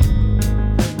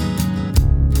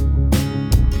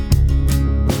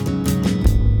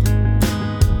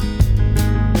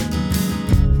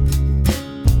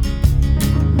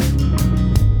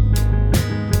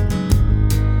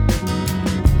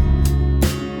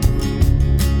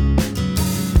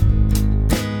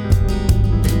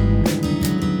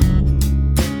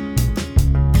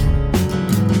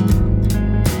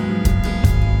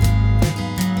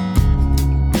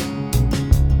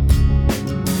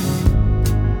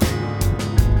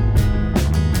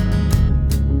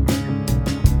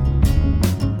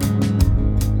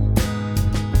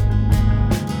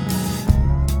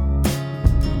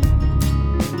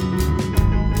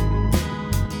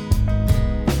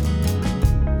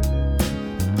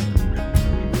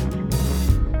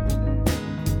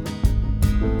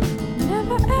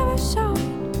 Never ever saw it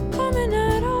coming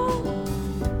at all.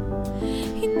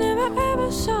 He never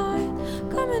ever saw it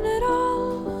coming at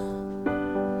all.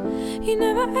 He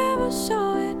never ever saw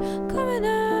it coming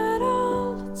at all.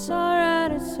 It's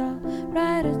alright, it's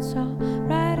alright, it's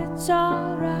alright, it's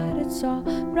alright, it's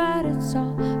alright, it's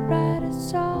alright,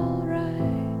 it's alright.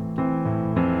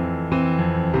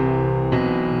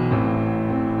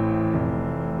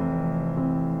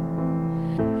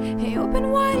 Hey, open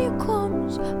wide your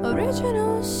comes,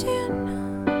 original sin.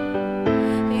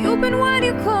 Hey, open wide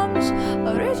your comes,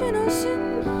 original sin.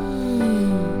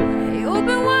 Hey,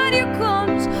 open wide your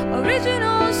comes,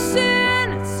 original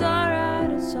sin. It's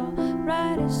alright, it's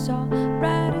alright, it's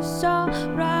alright, it's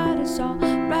alright, it's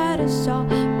alright, it's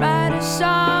alright, it's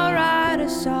alright,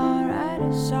 it's alright,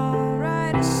 it's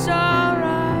alright, it's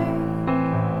alright.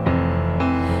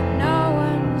 No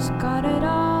one's got it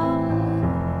all.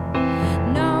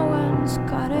 No one's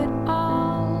got it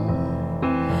all.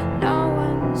 No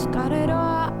one's got it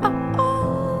all.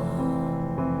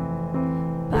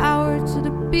 Power to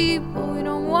the people, we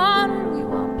don't want it, we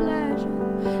want pleasure.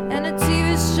 And the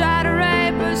TV's try to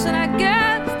rape us, and I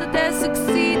guess that they're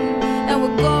succeeding. And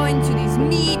we're going to these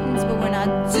meetings, but we're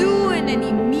not doing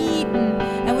any meeting.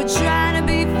 And we're trying to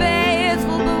be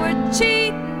faithful, but we're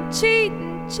cheating,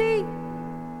 cheating, cheating.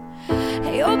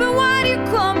 Hey, open wide your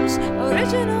comes,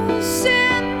 original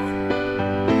sin.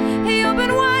 Hey, open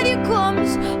wide your comes,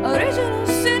 original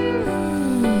sin.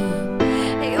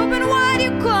 Hey, open wide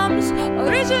your comes,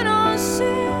 original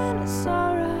sin. It's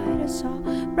alright, it's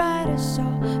alright, it's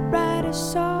alright,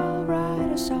 it's alright,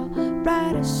 it's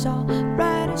alright, it's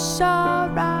alright, it's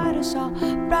alright, it's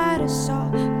alright, it's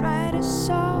alright, it's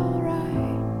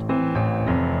alright.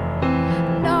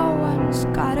 No one's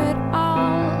got it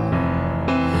all.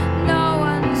 No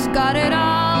one's got it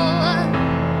all.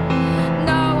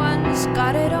 No one's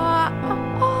got it all.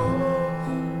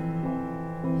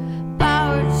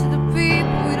 Power to the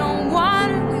people, we don't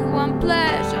want it, we want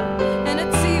pleasure. And the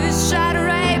TV's try to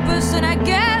rape us, and I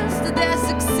guess that they're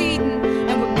succeeding.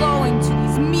 And we're going to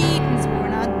these meetings, but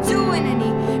we're not doing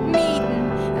any meeting.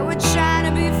 And we're trying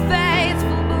to be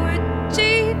faithful, but we're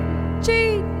cheating,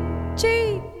 cheating,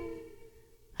 cheating.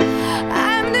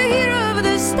 I'm the hero of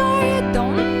the story, I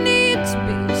don't need to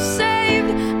be saved.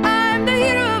 I'm the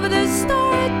hero of the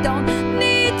story, don't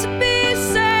need to be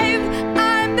saved.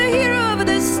 I'm the hero of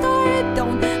the story,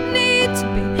 don't need to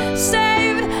be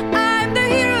saved. I'm the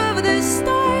hero of the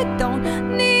story, don't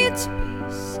need to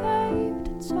be saved.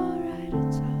 It's alright,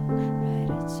 it's alright,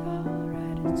 it's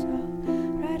alright, it's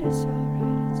alright, it's alright,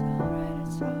 it's alright,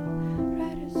 it's alright, it's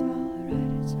alright, it's alright,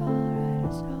 it's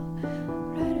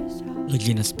alright, it's alright.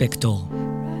 רג'ינה ספקטור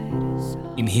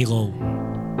עם הירו.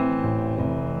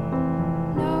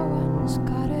 No one's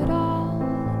got it all.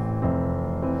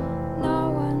 No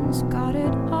one's got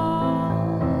it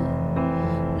all.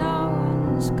 No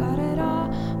one's got it all.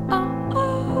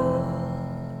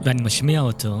 ואני משמיע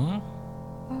אותו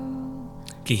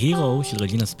כהירו של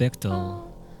רג'ינה ספקטור.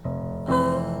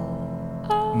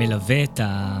 מלווה את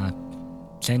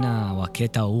הסצנה או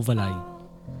הקטע האהוב עליי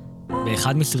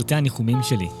באחד מסרטי הניחומים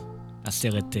שלי,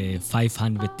 הסרט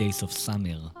 500 Days of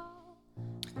Summer.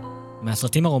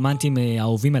 מהסרטים הרומנטיים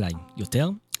האהובים עליי יותר,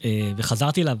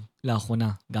 וחזרתי אליו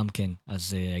לאחרונה גם כן,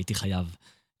 אז הייתי חייב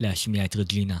להשמיע את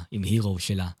רג'ינה עם הירו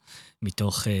שלה,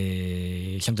 מתוך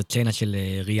שם את הסצנה של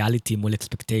ריאליטי מול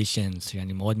אקספקטיישנס,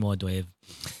 שאני מאוד מאוד אוהב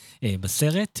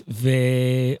בסרט,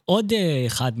 ועוד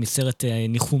אחד מסרט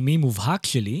ניחומים מובהק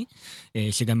שלי,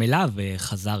 שגם אליו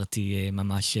חזרתי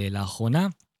ממש לאחרונה,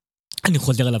 אני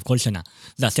חוזר אליו כל שנה.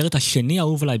 זה הסרט השני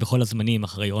האהוב עליי בכל הזמנים,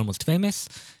 אחרי Almost Famous,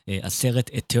 הסרט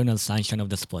Eternal Sunshine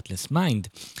of the Spotless Mind,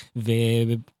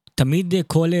 ותמיד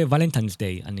כל Valentine's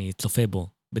Day אני צופה בו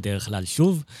בדרך כלל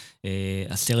שוב,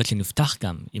 הסרט שנפתח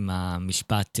גם עם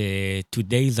המשפט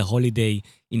Today is a holiday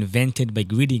invented by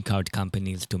greeting card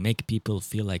companies to make people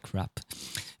feel like crap.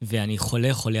 ואני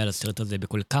חולה על הסרט הזה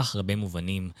בכל כך הרבה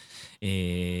מובנים.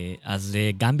 אז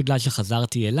גם בגלל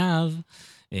שחזרתי אליו,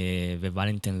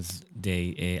 וולנטיינס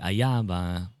דיי היה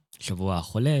בשבוע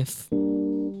החולף,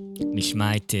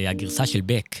 נשמע את הגרסה של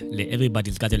בק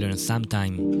ל-Everybody's Got to Learn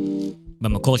Sometime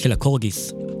במקור של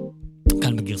הקורגיס,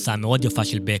 כאן בגרסה מאוד יפה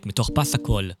של בק מתוך פס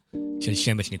הקול של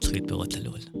שמש נצחית פירות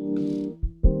צלול.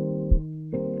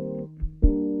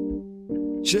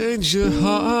 Change your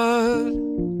heart,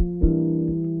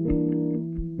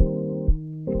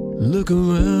 look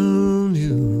around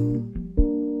you,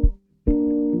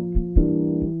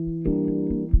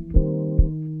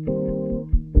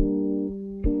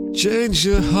 change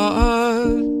your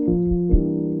heart,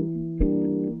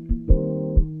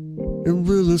 it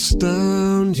will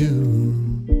astound you.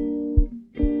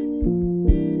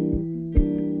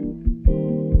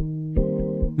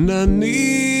 And I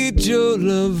need your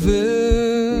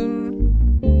loving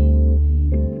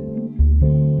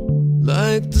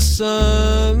like the sunshine.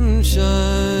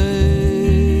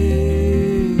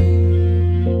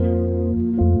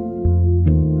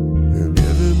 And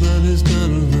everybody's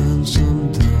gotta learn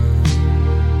sometime.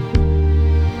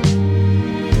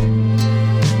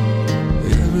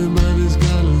 Everybody's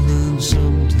gotta learn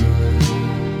sometime.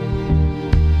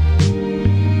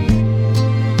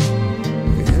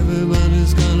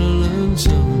 Everybody's gotta learn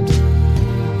sometime.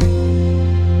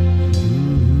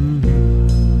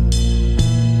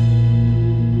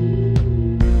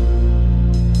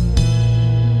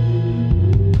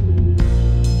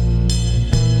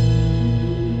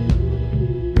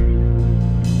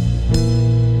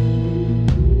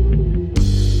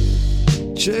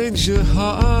 Change your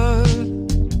heart,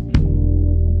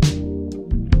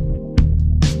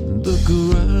 look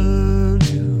around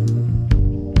you.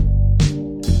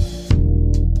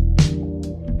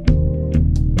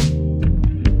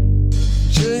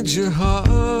 Change your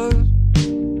heart,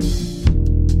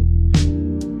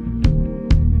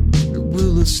 it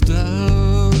will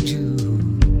astound you.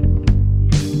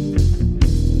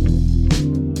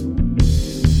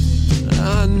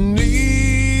 I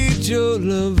need your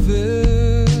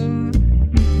loving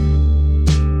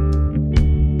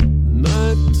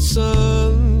like the sunshine.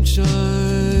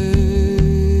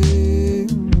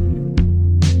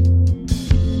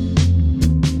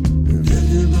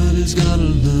 Everybody's gotta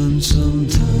learn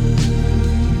sometime.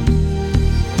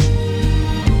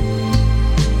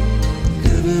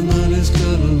 Everybody's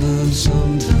gotta learn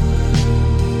sometime.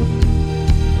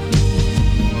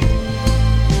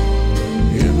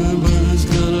 Everybody's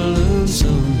gotta learn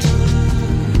sometime.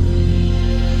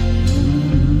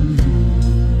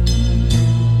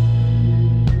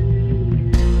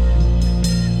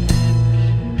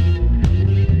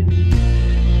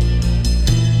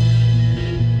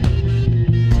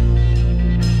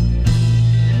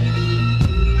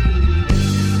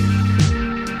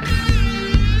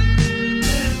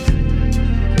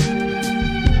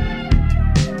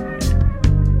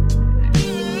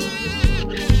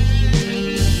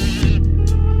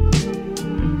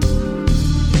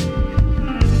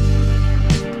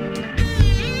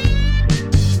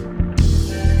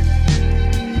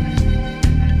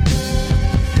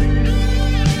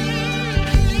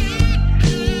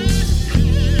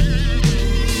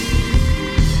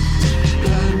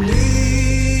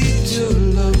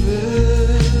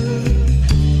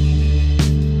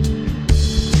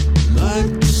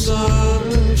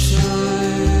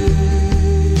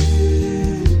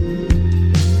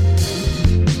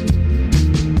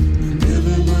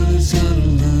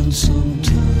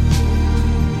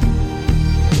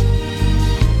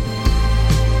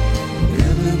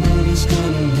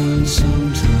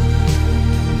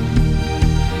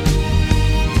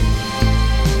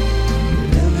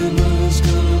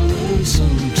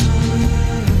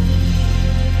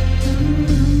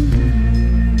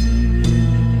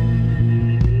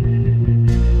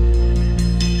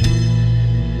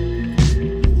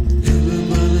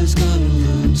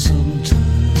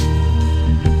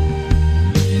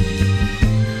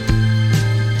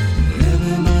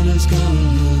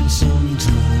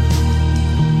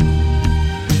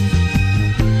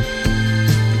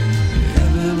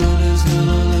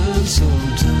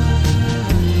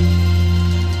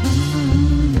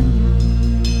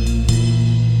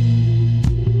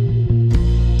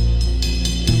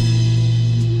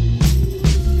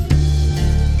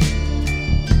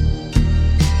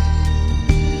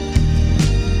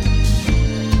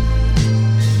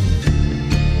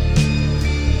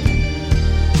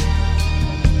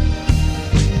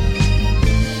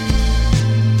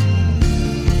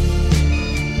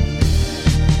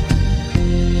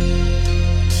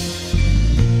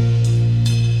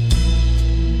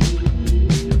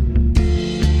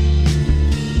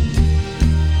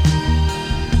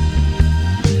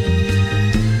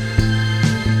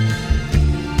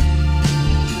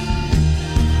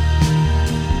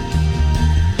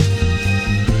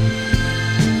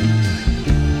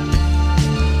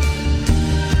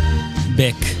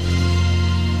 Back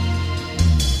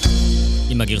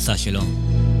עם הגרסה שלו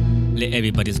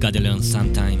ל-Everybody's Gotta Learn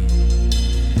Sometime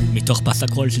מתוך פס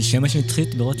הקול של שמש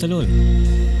נצחית ברוץ צלול,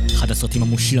 אחד הסרטים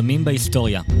המושלמים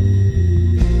בהיסטוריה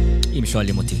אם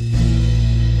שואלים אותי.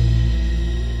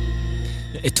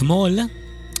 אתמול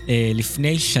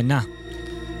לפני שנה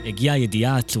הגיעה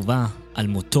הידיעה העצובה על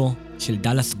מותו של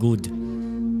דאלאס גוד,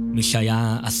 מי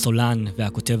שהיה הסולן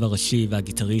והכותב הראשי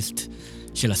והגיטריסט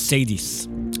של הסיידיס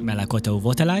מהלהקות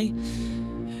האהובות עליי.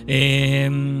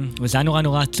 וזה היה נורא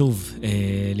נורא עצוב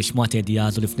לשמוע את הידיעה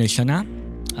הזו לפני שנה.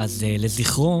 אז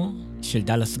לזכרו של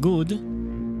דאלאס גוד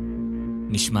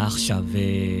נשמע עכשיו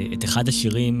את אחד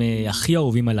השירים הכי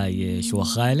אהובים עליי שהוא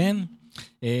אחראי אליהם.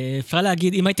 אפשר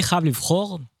להגיד, אם הייתי חייב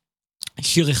לבחור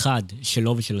שיר אחד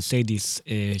שלו ושל הסיידיס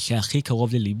שהיה הכי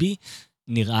קרוב לליבי,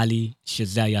 נראה לי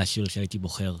שזה היה השיר שהייתי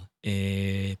בוחר.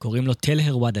 קוראים לו Tell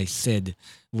Her What I Said,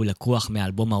 והוא לקוח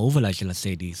מהאלבום האהוב עליי של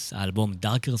הסיידיס, האלבום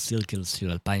Darker Circles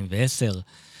של 2010.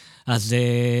 אז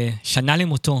שנה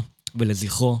למותו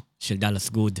ולזכרו של דאלאס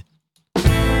גוד.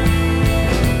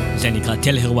 זה נקרא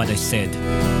Tell Her What I Said,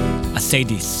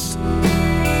 הסיידיס.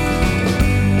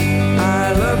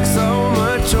 I look so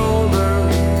much older.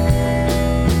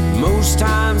 Most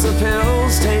times the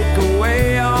pills take away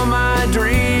all my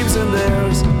dreams, and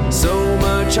there's so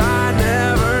much I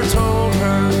never told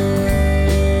her.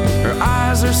 Her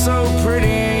eyes are so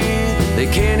pretty, they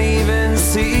can't even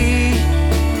see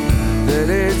that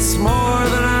it's more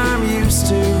than I'm used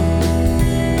to.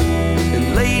 And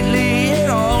lately it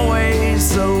always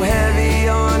so heavy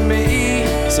on me,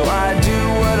 so I do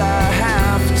what I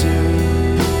have to.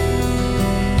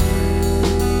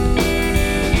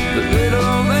 The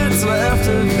little that's left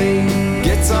of me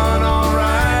gets on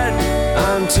alright.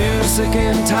 I'm too sick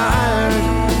and tired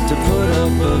to put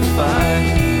up a fight.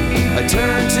 I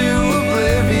turn to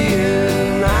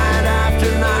oblivion night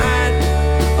after night.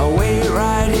 I wait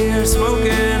right here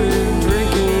smoking and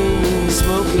drinking and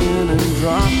smoking and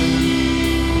dropping.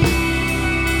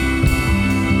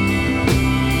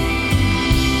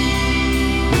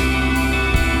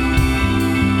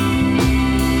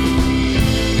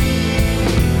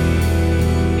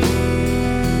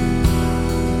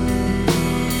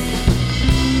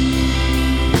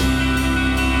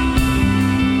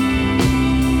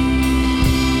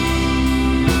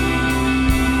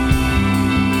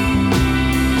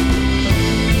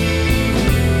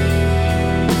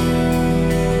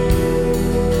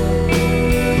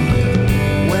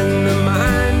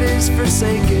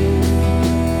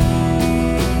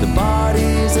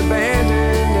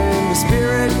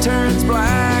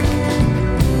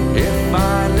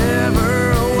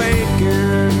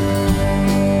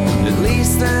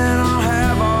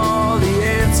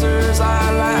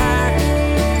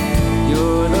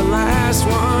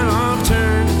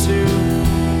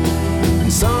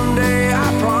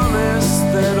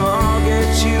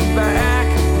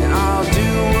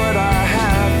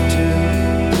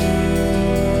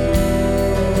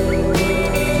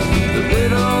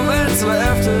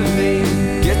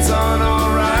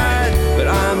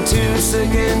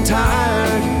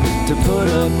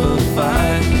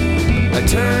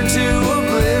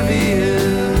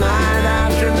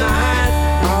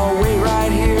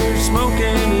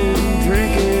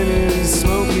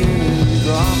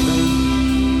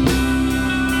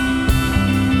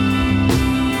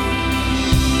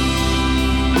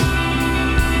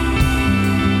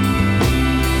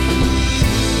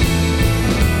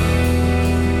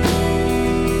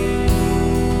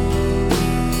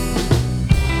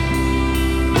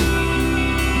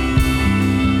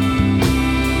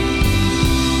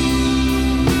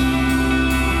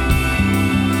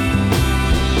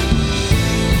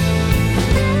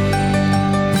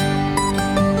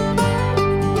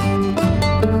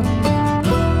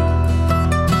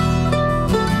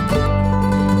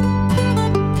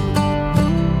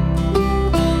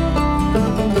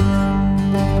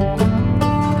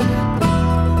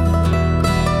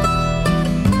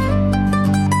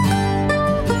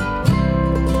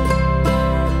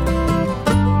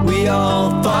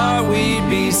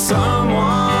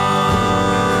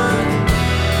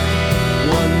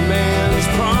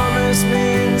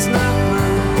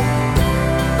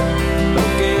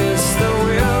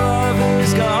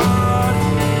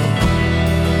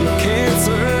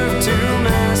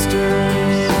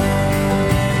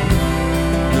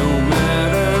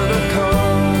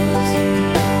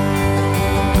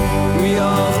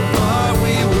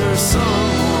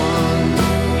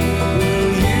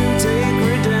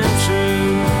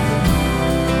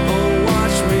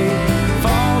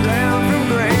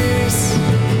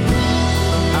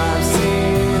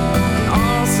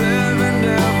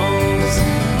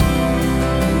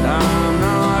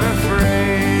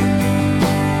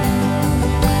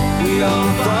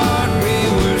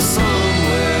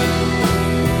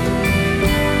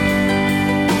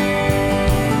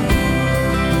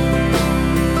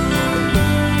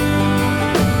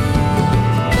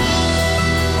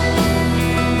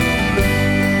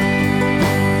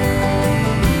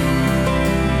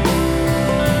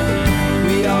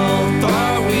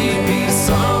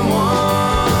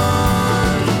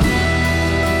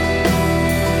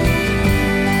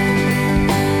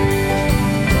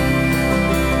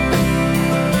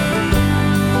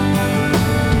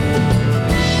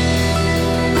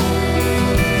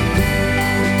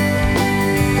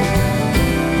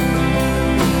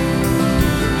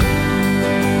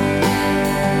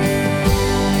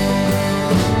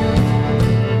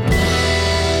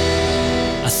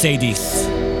 Mercedes,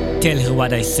 Tell her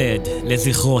what I said,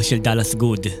 לזכרו של דלס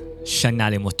גוד, שנה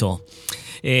למותו.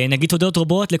 נגיד תודות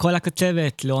רבות לכל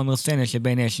הקצבת, לעומר סנש,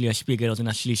 לבן אשלי השפיגל, אוזן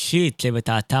השלישית, צוות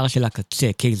האתר של הקצה,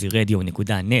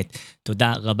 kzradio.net.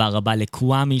 תודה רבה רבה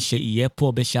לקוואמי שיהיה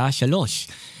פה בשעה 3.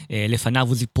 לפניו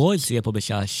עוזי פרויס יהיה פה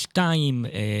בשעה 2,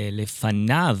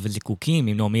 לפניו זיקוקים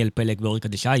עם נעמי אלפלג ואורי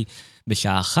קדשי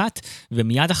בשעה 1,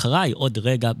 ומיד אחריי עוד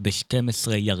רגע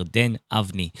ב-12 ירדן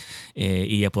אבני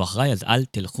יהיה פה אחריי, אז אל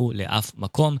תלכו לאף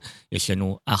מקום, יש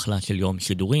לנו אחלה של יום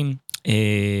שידורים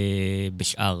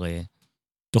בשאר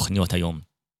תוכניות היום.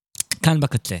 כאן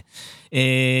בקצה.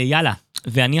 יאללה,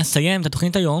 ואני אסיים את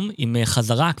התוכנית היום עם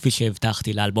חזרה, כפי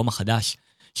שהבטחתי, לאלבום החדש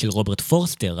של רוברט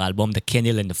פורסטר, האלבום The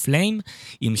Candle and the Flame,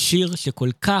 עם שיר שכל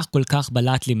כך כל כך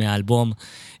בלט לי מהאלבום.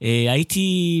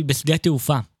 הייתי בשדה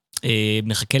תעופה,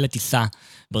 מחכה לטיסה,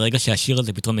 ברגע שהשיר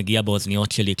הזה פתאום מגיע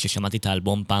באוזניות שלי, כששמעתי את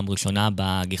האלבום פעם ראשונה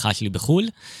בגיחה שלי בחול.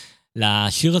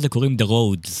 לשיר הזה קוראים The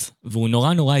Roads, והוא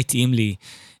נורא נורא התאים לי,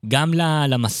 גם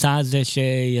למסע הזה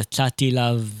שיצאתי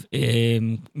אליו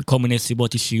מכל מיני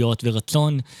סיבות אישיות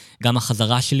ורצון, גם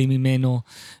החזרה שלי ממנו,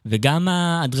 וגם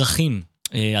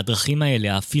הדרכים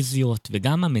האלה, הפיזיות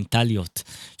וגם המנטליות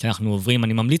שאנחנו עוברים.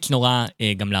 אני ממליץ נורא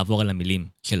גם לעבור על המילים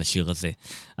של השיר הזה.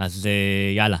 אז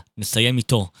יאללה, נסיים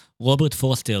איתו. רוברט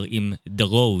פורסטר עם The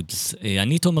Roads.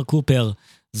 אני תומר קופר,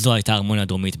 זו הייתה הרמוניה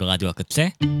הדרומית ברדיו הקצה.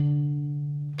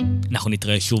 אנחנו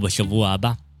נתראה שוב בשבוע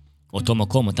הבא. אותו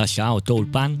מקום, אותה שעה, אותו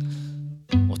אולפן,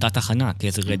 אותה תחנה,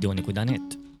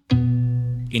 kzradio.net.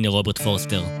 הנה רוברט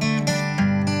פורסטר,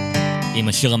 עם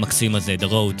השיר המקסים הזה,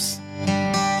 The Roads.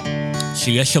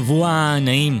 שיהיה שבוע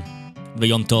נעים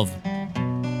ויום טוב.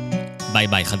 ביי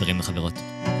ביי חברים וחברות.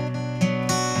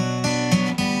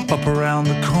 Up around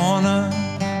the corner,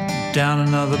 down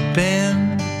another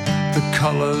bend, the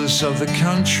colors of the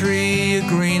country are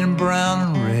green and brown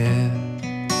and red.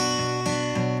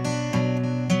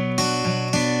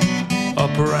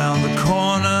 Up around the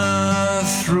corner,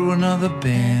 through another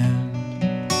bend,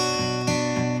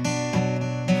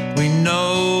 we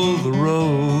know the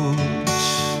roads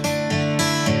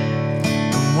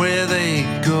and where they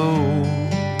go.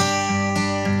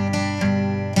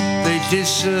 They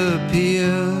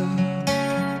disappear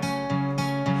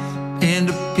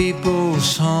into people's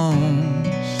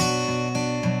homes.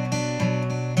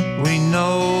 We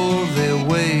know their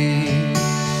ways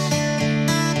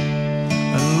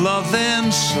and love them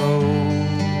so.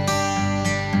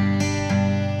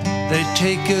 They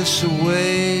take us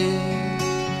away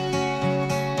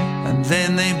and then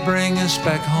they bring us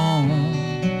back home.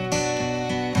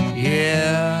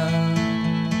 Yeah,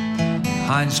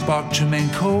 Heinz Park to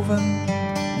Mankoven,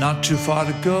 not too far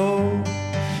to go.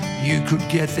 You could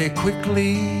get there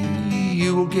quickly, you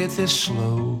will get there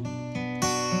slow.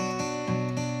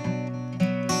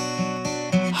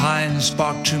 Heinz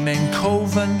Park to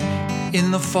Mankoven in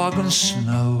the fog and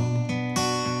snow.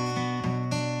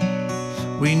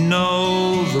 We know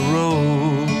the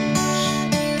roads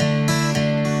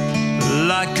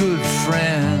like good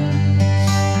friends.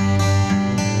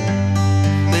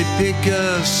 They pick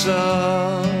us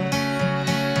up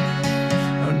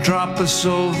and drop us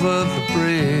over the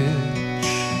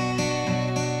bridge.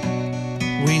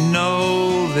 We know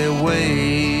their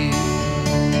ways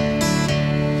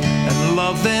and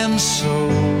love them so.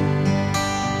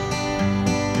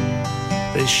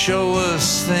 They show us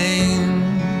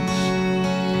things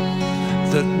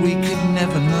that we could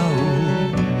never know.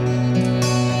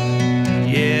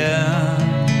 Yeah.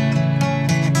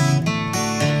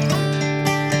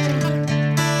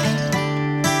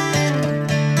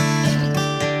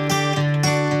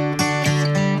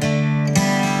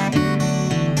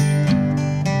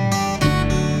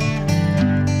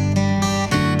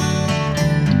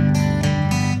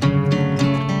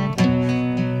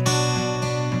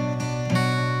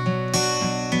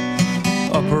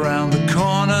 Up around the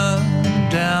corner,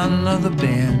 down another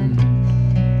bend.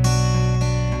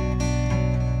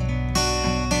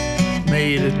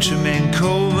 Made it to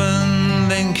Mankoven,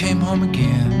 then came home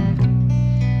again.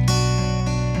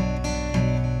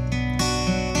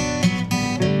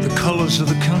 The colors of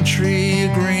the country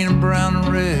are green and brown and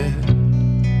red.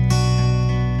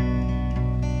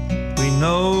 We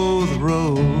know the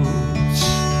roads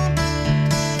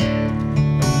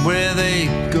and where they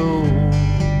go.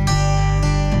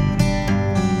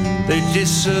 They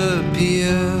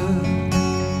disappear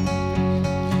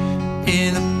in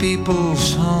the people's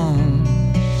homes.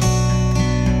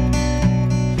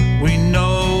 We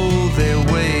know their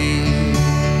ways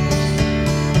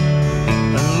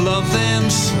and love them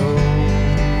so.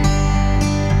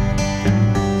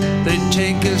 They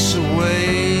take us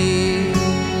away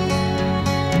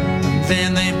and then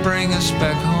they bring us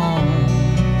back home.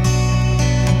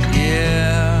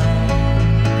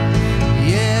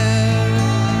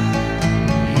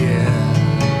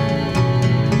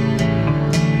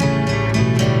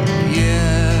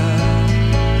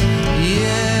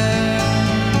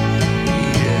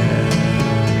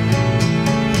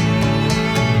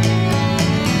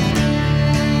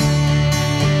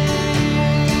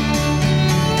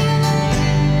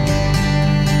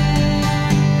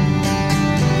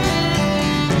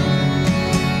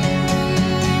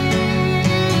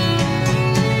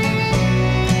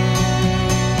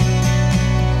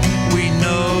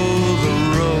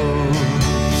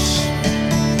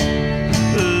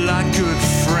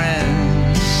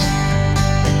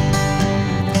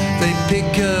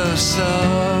 us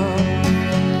up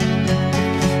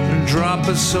and drop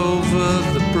us over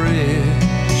the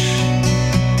bridge.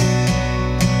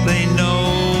 They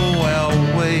know our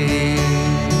ways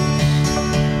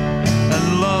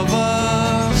and love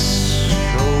us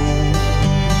so.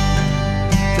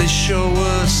 They show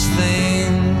us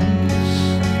things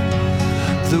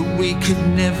that we could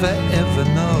never ever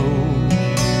know.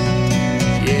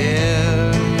 Yeah.